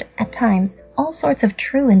uttered, at times, all sorts of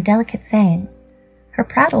true and delicate sayings. Her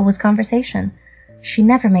prattle was conversation. She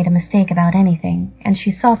never made a mistake about anything, and she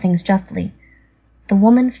saw things justly. The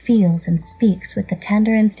woman feels and speaks with the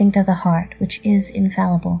tender instinct of the heart, which is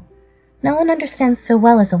infallible. No one understands so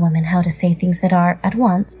well as a woman how to say things that are, at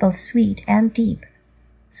once, both sweet and deep.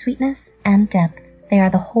 Sweetness and depth, they are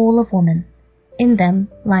the whole of woman. In them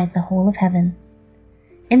lies the whole of heaven.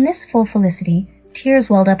 In this full felicity, tears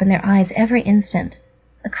welled up in their eyes every instant.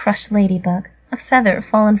 A crushed ladybug, a feather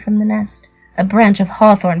fallen from the nest, a branch of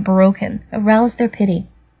hawthorn broken, aroused their pity,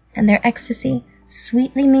 and their ecstasy,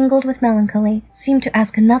 sweetly mingled with melancholy, seemed to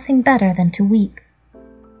ask nothing better than to weep.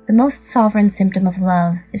 The most sovereign symptom of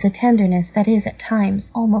love is a tenderness that is at times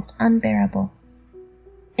almost unbearable.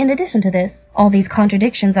 In addition to this, all these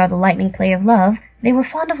contradictions are the lightning play of love. They were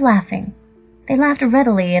fond of laughing. They laughed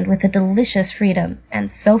readily and with a delicious freedom, and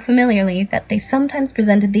so familiarly that they sometimes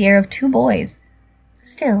presented the air of two boys.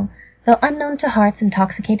 Still, though unknown to hearts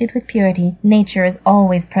intoxicated with purity, nature is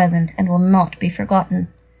always present and will not be forgotten.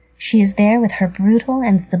 She is there with her brutal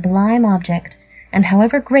and sublime object, and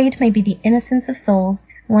however great may be the innocence of souls,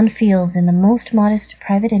 one feels in the most modest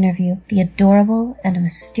private interview the adorable and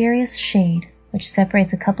mysterious shade which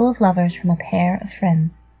separates a couple of lovers from a pair of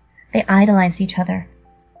friends. They idolize each other.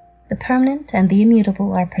 The permanent and the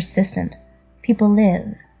immutable are persistent. People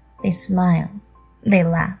live. They smile. They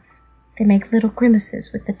laugh. They make little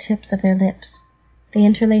grimaces with the tips of their lips. They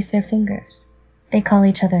interlace their fingers. They call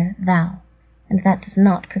each other thou, and that does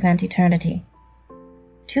not prevent eternity.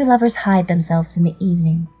 Two lovers hide themselves in the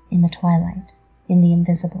evening, in the twilight, in the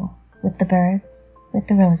invisible, with the birds, with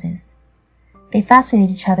the roses. They fascinate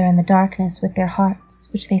each other in the darkness with their hearts,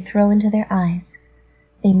 which they throw into their eyes.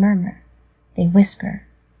 They murmur, they whisper,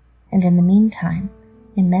 and in the meantime,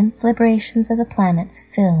 immense librations of the planets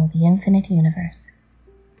fill the infinite universe.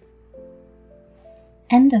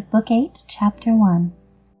 End of Book 8, Chapter 1.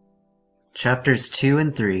 Chapters 2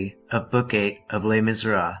 and 3 of Book 8 of Les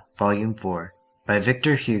Misérables, Volume 4, by by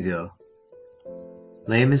Victor Hugo.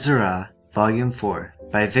 Les Misérables, Volume 4,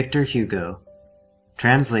 by Victor Hugo.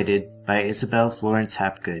 Translated by Isabel Florence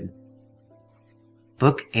Hapgood.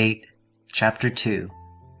 Book 8, Chapter 2,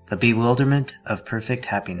 The Bewilderment of Perfect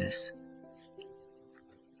Happiness.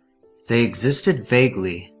 They existed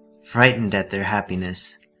vaguely, frightened at their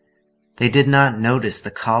happiness. They did not notice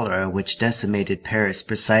the cholera which decimated Paris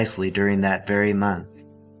precisely during that very month.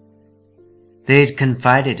 They had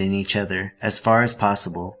confided in each other as far as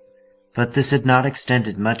possible, but this had not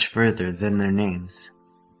extended much further than their names.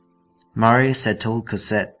 Marius had told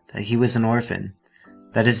Cosette that he was an orphan,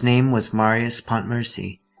 that his name was Marius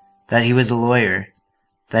Pontmercy, that he was a lawyer,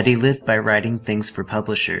 that he lived by writing things for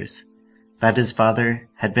publishers, that his father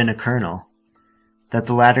had been a colonel, that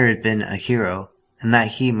the latter had been a hero, and that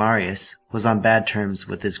he, Marius, was on bad terms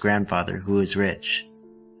with his grandfather, who was rich.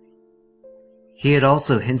 He had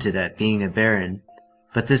also hinted at being a baron,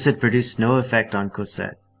 but this had produced no effect on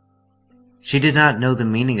Cosette. She did not know the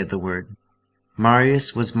meaning of the word.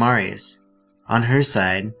 Marius was Marius. On her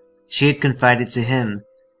side, she had confided to him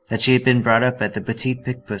that she had been brought up at the Petit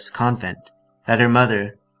Picpus convent, that her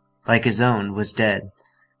mother, like his own, was dead,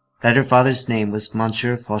 that her father's name was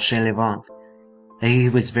Monsieur Fauchelevent, that he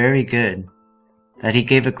was very good, that he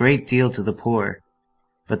gave a great deal to the poor,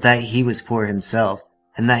 but that he was poor himself,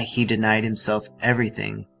 and that he denied himself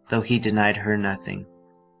everything, though he denied her nothing.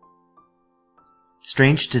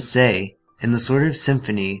 Strange to say, in the sort of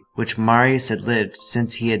symphony which Marius had lived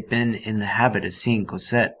since he had been in the habit of seeing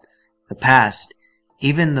Cosette, the past,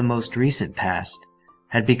 even the most recent past,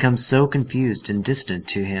 had become so confused and distant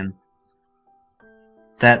to him,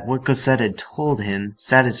 that what Cosette had told him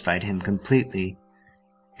satisfied him completely.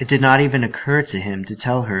 It did not even occur to him to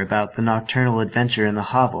tell her about the nocturnal adventure in the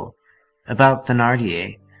hovel, about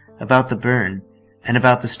Thénardier, about the burn, and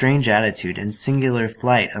about the strange attitude and singular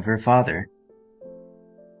flight of her father.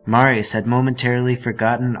 Marius had momentarily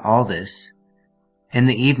forgotten all this. In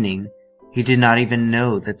the evening, he did not even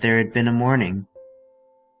know that there had been a morning,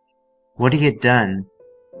 what he had done,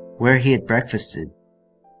 where he had breakfasted,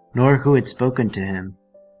 nor who had spoken to him.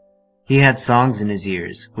 He had songs in his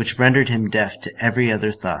ears, which rendered him deaf to every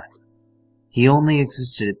other thought. He only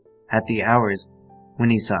existed at the hours when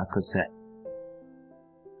he saw Cosette.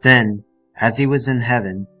 Then, as he was in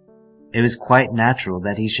heaven, it was quite natural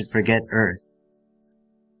that he should forget earth.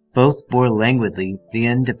 Both bore languidly the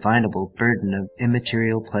indefinable burden of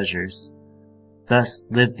immaterial pleasures. Thus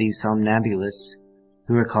lived these somnambulists,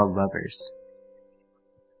 who were called lovers.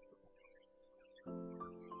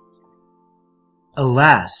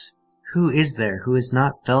 Alas! Who is there who has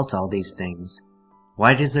not felt all these things?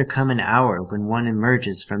 Why does there come an hour when one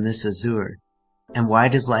emerges from this azure, and why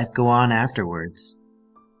does life go on afterwards?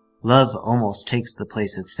 Love almost takes the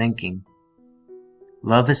place of thinking.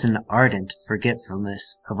 Love is an ardent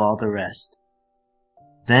forgetfulness of all the rest.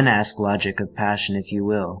 Then ask logic of passion if you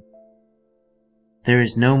will. There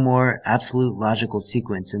is no more absolute logical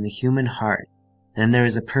sequence in the human heart than there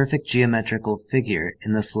is a perfect geometrical figure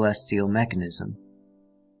in the celestial mechanism.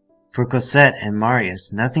 For Cosette and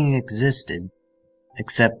Marius nothing existed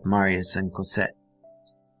except Marius and Cosette.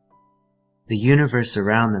 The universe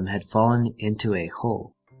around them had fallen into a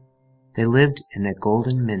hole. They lived in a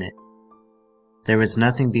golden minute. There was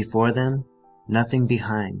nothing before them, nothing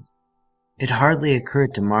behind. It hardly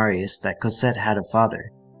occurred to Marius that Cosette had a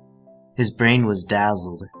father. His brain was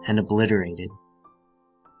dazzled and obliterated.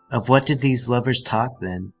 Of what did these lovers talk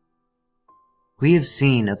then? We have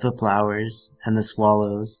seen of the flowers and the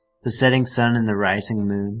swallows, the setting sun and the rising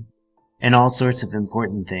moon, and all sorts of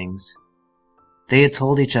important things. They had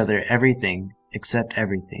told each other everything except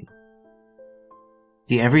everything.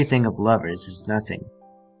 The everything of lovers is nothing.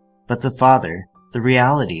 But the father, the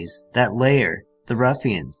realities, that lair, the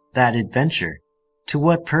ruffians, that adventure, to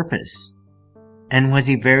what purpose? And was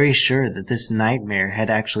he very sure that this nightmare had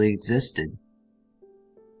actually existed?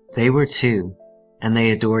 They were two, and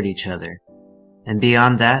they adored each other, and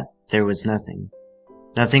beyond that there was nothing.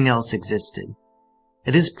 Nothing else existed.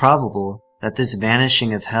 It is probable that this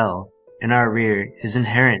vanishing of hell in our rear is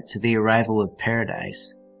inherent to the arrival of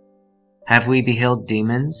paradise. Have we beheld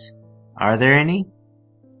demons? Are there any?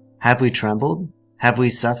 Have we trembled? Have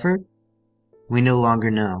we suffered? We no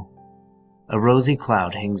longer know. A rosy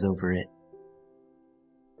cloud hangs over it.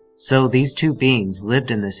 So these two beings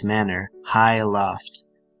lived in this manner, high aloft,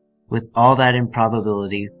 with all that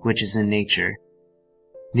improbability which is in nature,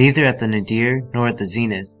 neither at the nadir nor at the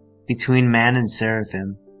zenith, between man and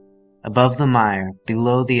seraphim, above the mire,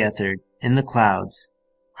 below the ether, in the clouds,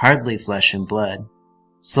 hardly flesh and blood,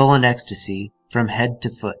 soul and ecstasy, from head to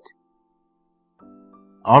foot.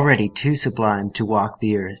 Already too sublime to walk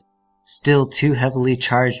the earth, still too heavily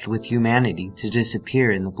charged with humanity to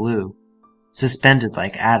disappear in the blue, suspended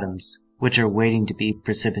like atoms, which are waiting to be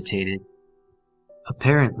precipitated,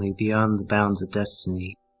 apparently beyond the bounds of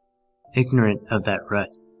destiny, ignorant of that rut,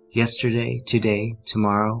 yesterday, today,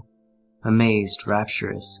 tomorrow, amazed,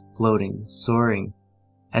 rapturous, floating, soaring,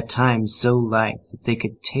 at times so light that they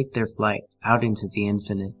could take their flight out into the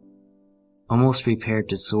infinite, almost prepared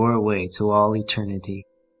to soar away to all eternity.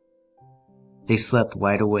 They slept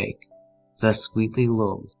wide awake, thus sweetly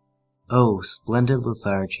lulled. Oh, splendid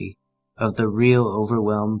lethargy of the real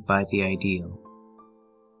overwhelmed by the ideal.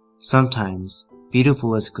 Sometimes,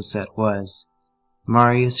 beautiful as Cosette was,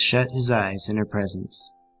 Marius shut his eyes in her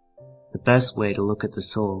presence. The best way to look at the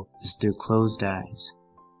soul is through closed eyes.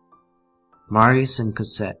 Marius and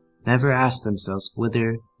Cosette never asked themselves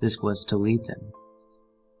whither this was to lead them.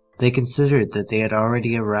 They considered that they had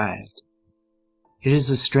already arrived. It is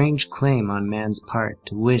a strange claim on man's part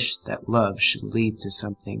to wish that love should lead to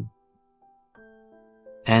something.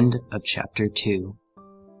 End of Chapter 2.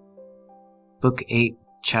 Book 8,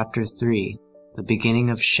 Chapter 3, The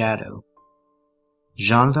Beginning of Shadow.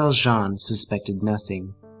 Jean Valjean suspected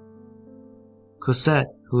nothing.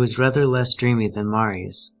 Cosette, who was rather less dreamy than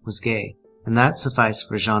Marius, was gay, and that sufficed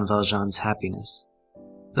for Jean Valjean's happiness.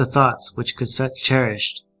 The thoughts which Cosette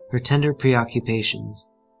cherished, her tender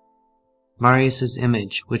preoccupations, Marius's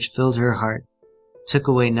image which filled her heart, took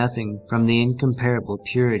away nothing from the incomparable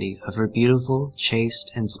purity of her beautiful,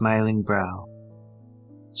 chaste, and smiling brow.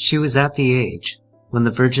 She was at the age when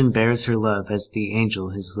the Virgin bears her love as the angel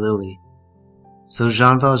his lily. So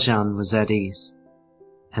Jean Valjean was at ease.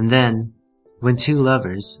 And then, when two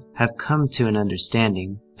lovers have come to an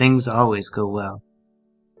understanding, things always go well.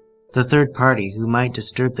 The third party who might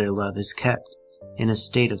disturb their love is kept in a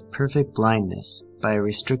state of perfect blindness by a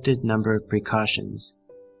restricted number of precautions,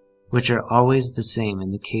 which are always the same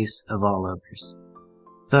in the case of all lovers.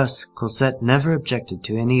 Thus, Cosette never objected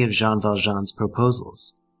to any of Jean Valjean's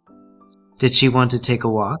proposals. Did she want to take a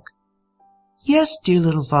walk? Yes, dear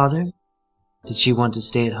little father. Did she want to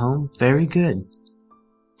stay at home? Very good.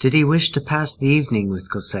 Did he wish to pass the evening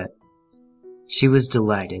with Cosette? She was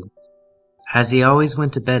delighted. As he always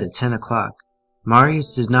went to bed at 10 o'clock,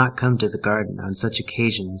 Marius did not come to the garden on such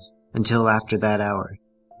occasions until after that hour,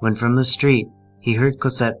 when from the street he heard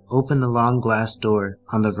Cosette open the long glass door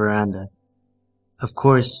on the veranda. Of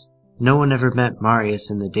course, no one ever met Marius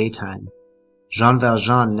in the daytime. Jean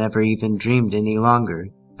Valjean never even dreamed any longer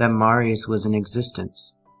that Marius was in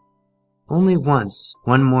existence. Only once,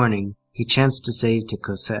 one morning, he chanced to say to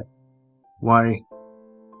Cosette, "Why,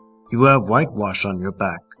 you have whitewash on your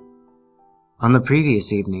back." On the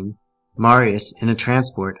previous evening, Marius, in a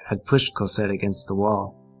transport, had pushed Cosette against the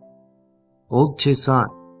wall. Old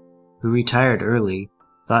Toussaint, who retired early,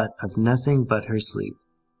 thought of nothing but her sleep,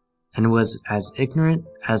 and was as ignorant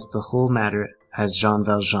as the whole matter as Jean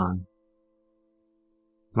Valjean.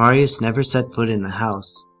 Marius never set foot in the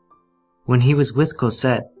house. When he was with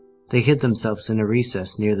Cosette, they hid themselves in a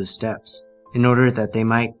recess near the steps, in order that they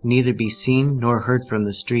might neither be seen nor heard from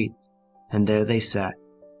the street, and there they sat,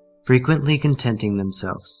 frequently contenting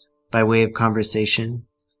themselves, by way of conversation,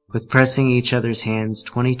 with pressing each other's hands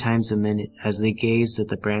 20 times a minute as they gazed at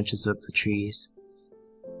the branches of the trees.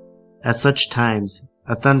 At such times,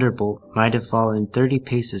 a thunderbolt might have fallen 30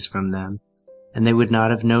 paces from them, and they would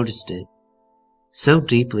not have noticed it. So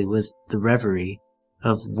deeply was the reverie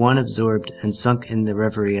of one absorbed and sunk in the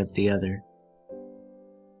reverie of the other.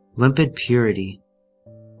 Limpid purity,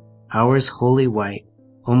 ours wholly white,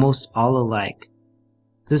 almost all alike.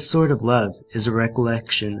 This sort of love is a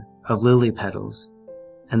recollection of lily petals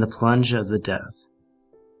and the plunge of the dove.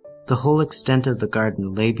 The whole extent of the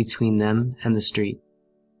garden lay between them and the street.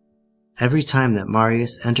 Every time that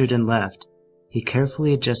Marius entered and left, he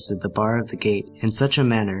carefully adjusted the bar of the gate in such a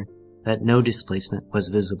manner that no displacement was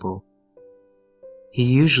visible. He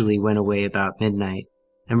usually went away about midnight,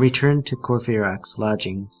 and returned to Courfeyrac's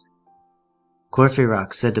lodgings.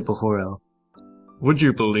 Courfeyrac said to Bahorel, "Would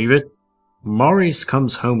you believe it? Marius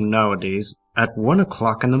comes home nowadays at 1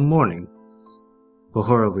 o'clock in the morning."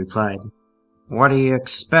 Bahorel replied, "What do you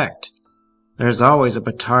expect? There's always a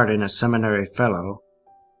petard in a seminary fellow."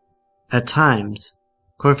 At times,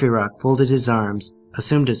 Courfeyrac folded his arms,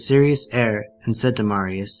 assumed a serious air, and said to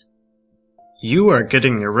Marius, "You are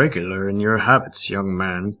getting irregular in your habits, young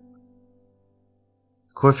man."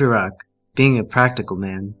 Courfeyrac, being a practical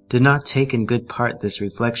man, did not take in good part this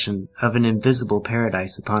reflection of an invisible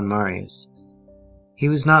paradise upon Marius. He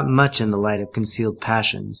was not much in the light of concealed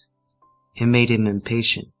passions. It made him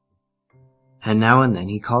impatient. And now and then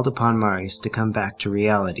he called upon Marius to come back to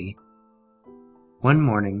reality. One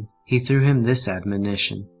morning he threw him this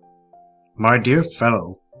admonition, My dear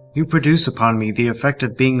fellow, you produce upon me the effect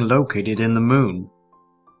of being located in the moon.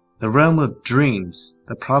 The realm of dreams,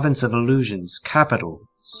 the province of illusions, capital,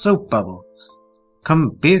 soap bubble.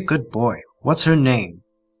 Come, be a good boy. What's her name?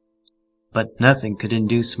 But nothing could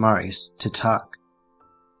induce Marius to talk.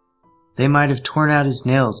 They might have torn out his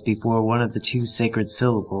nails before one of the two sacred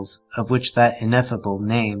syllables of which that ineffable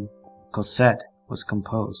name, Cosette, was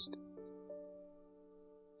composed.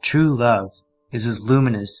 True love is as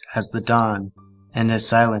luminous as the dawn and as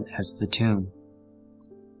silent as the tomb.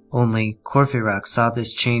 Only Courfeyrac saw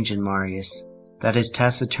this change in Marius, that his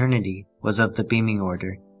taciturnity was of the beaming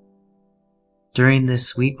order. During this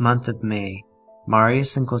sweet month of May,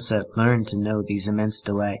 Marius and Cosette learned to know these immense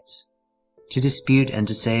delights, to dispute and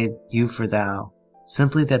to say you for thou,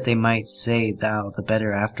 simply that they might say thou the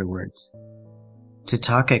better afterwards, to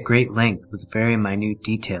talk at great length with very minute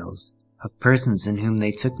details of persons in whom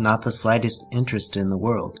they took not the slightest interest in the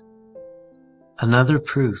world. Another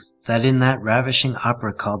proof that in that ravishing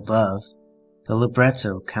opera called Love, the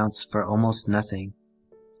libretto counts for almost nothing.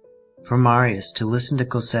 For Marius to listen to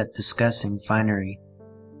Cosette discussing finery,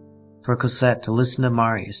 for Cosette to listen to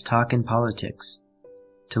Marius talk in politics,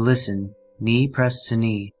 to listen, knee pressed to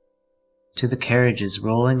knee, to the carriages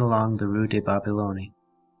rolling along the Rue de Babylone,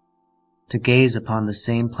 to gaze upon the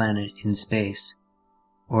same planet in space,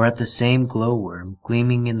 or at the same glowworm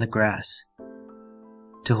gleaming in the grass,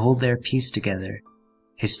 to hold their peace together,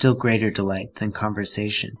 a still greater delight than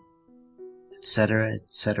conversation, etc.,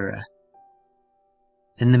 etc.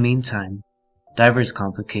 In the meantime, divers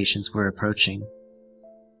complications were approaching.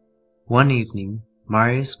 One evening,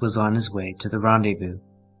 Marius was on his way to the rendezvous,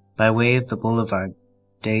 by way of the Boulevard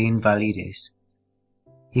des Invalides.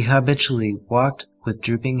 He habitually walked with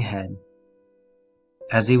drooping head.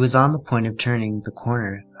 As he was on the point of turning the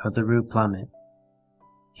corner of the Rue Plumet,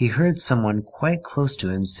 he heard someone quite close to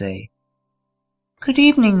him say, "Good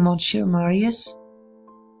evening, Monsieur Marius."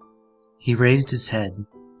 He raised his head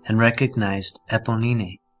and recognized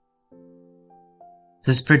Éponine.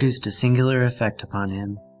 This produced a singular effect upon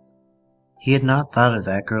him. He had not thought of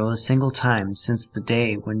that girl a single time since the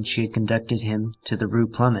day when she had conducted him to the Rue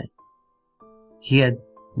Plumet. He had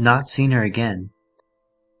not seen her again,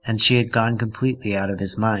 and she had gone completely out of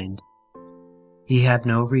his mind. He had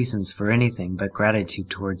no reasons for anything but gratitude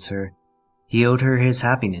towards her. He owed her his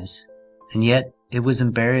happiness, and yet it was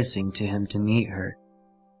embarrassing to him to meet her.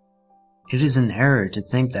 It is an error to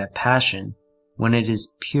think that passion, when it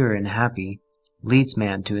is pure and happy, leads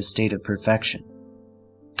man to a state of perfection.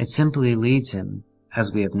 It simply leads him,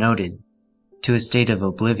 as we have noted, to a state of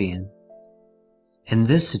oblivion. In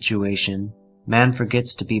this situation, man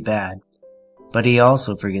forgets to be bad, but he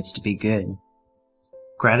also forgets to be good.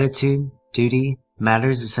 Gratitude, duty,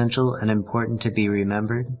 matters essential and important to be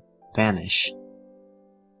remembered, vanish.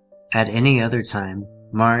 At any other time,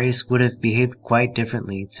 Marius would have behaved quite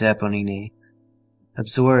differently to Éponine.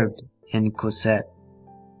 Absorbed in Cosette,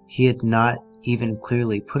 he had not even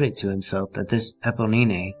clearly put it to himself that this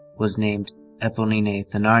Éponine was named Éponine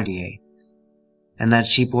Thénardier, and that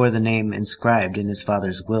she bore the name inscribed in his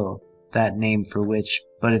father's will, that name for which,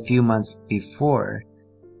 but a few months before,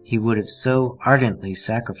 he would have so ardently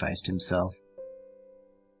sacrificed himself.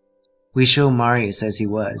 We show Marius as he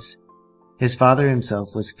was. His father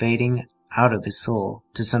himself was fading out of his soul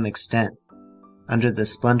to some extent, under the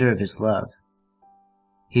splendor of his love.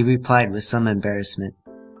 He replied with some embarrassment,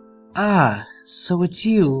 "Ah, so it's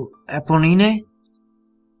you, Éponine?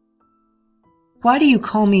 Why do you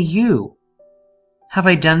call me you? Have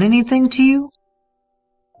I done anything to you?"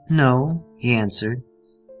 "No," he answered.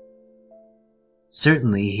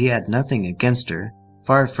 Certainly he had nothing against her,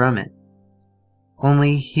 far from it.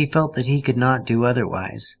 Only he felt that he could not do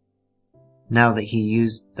otherwise, now that he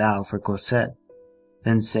used thou for Cosette,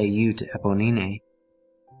 than say you to Éponine.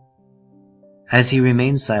 As he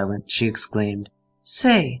remained silent, she exclaimed,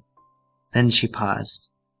 "Say!" Then she paused.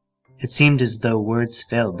 It seemed as though words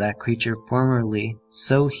failed that creature formerly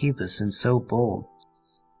so heedless and so bold.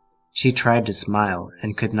 She tried to smile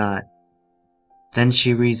and could not. Then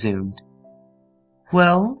she resumed,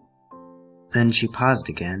 "Well?" Then she paused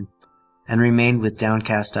again, and remained with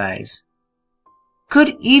downcast eyes.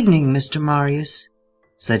 "Good evening, Mr. Marius,"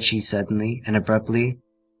 said she suddenly and abruptly,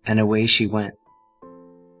 and away she went.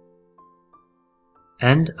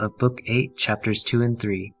 End of Book 8, Chapters 2 and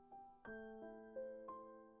 3.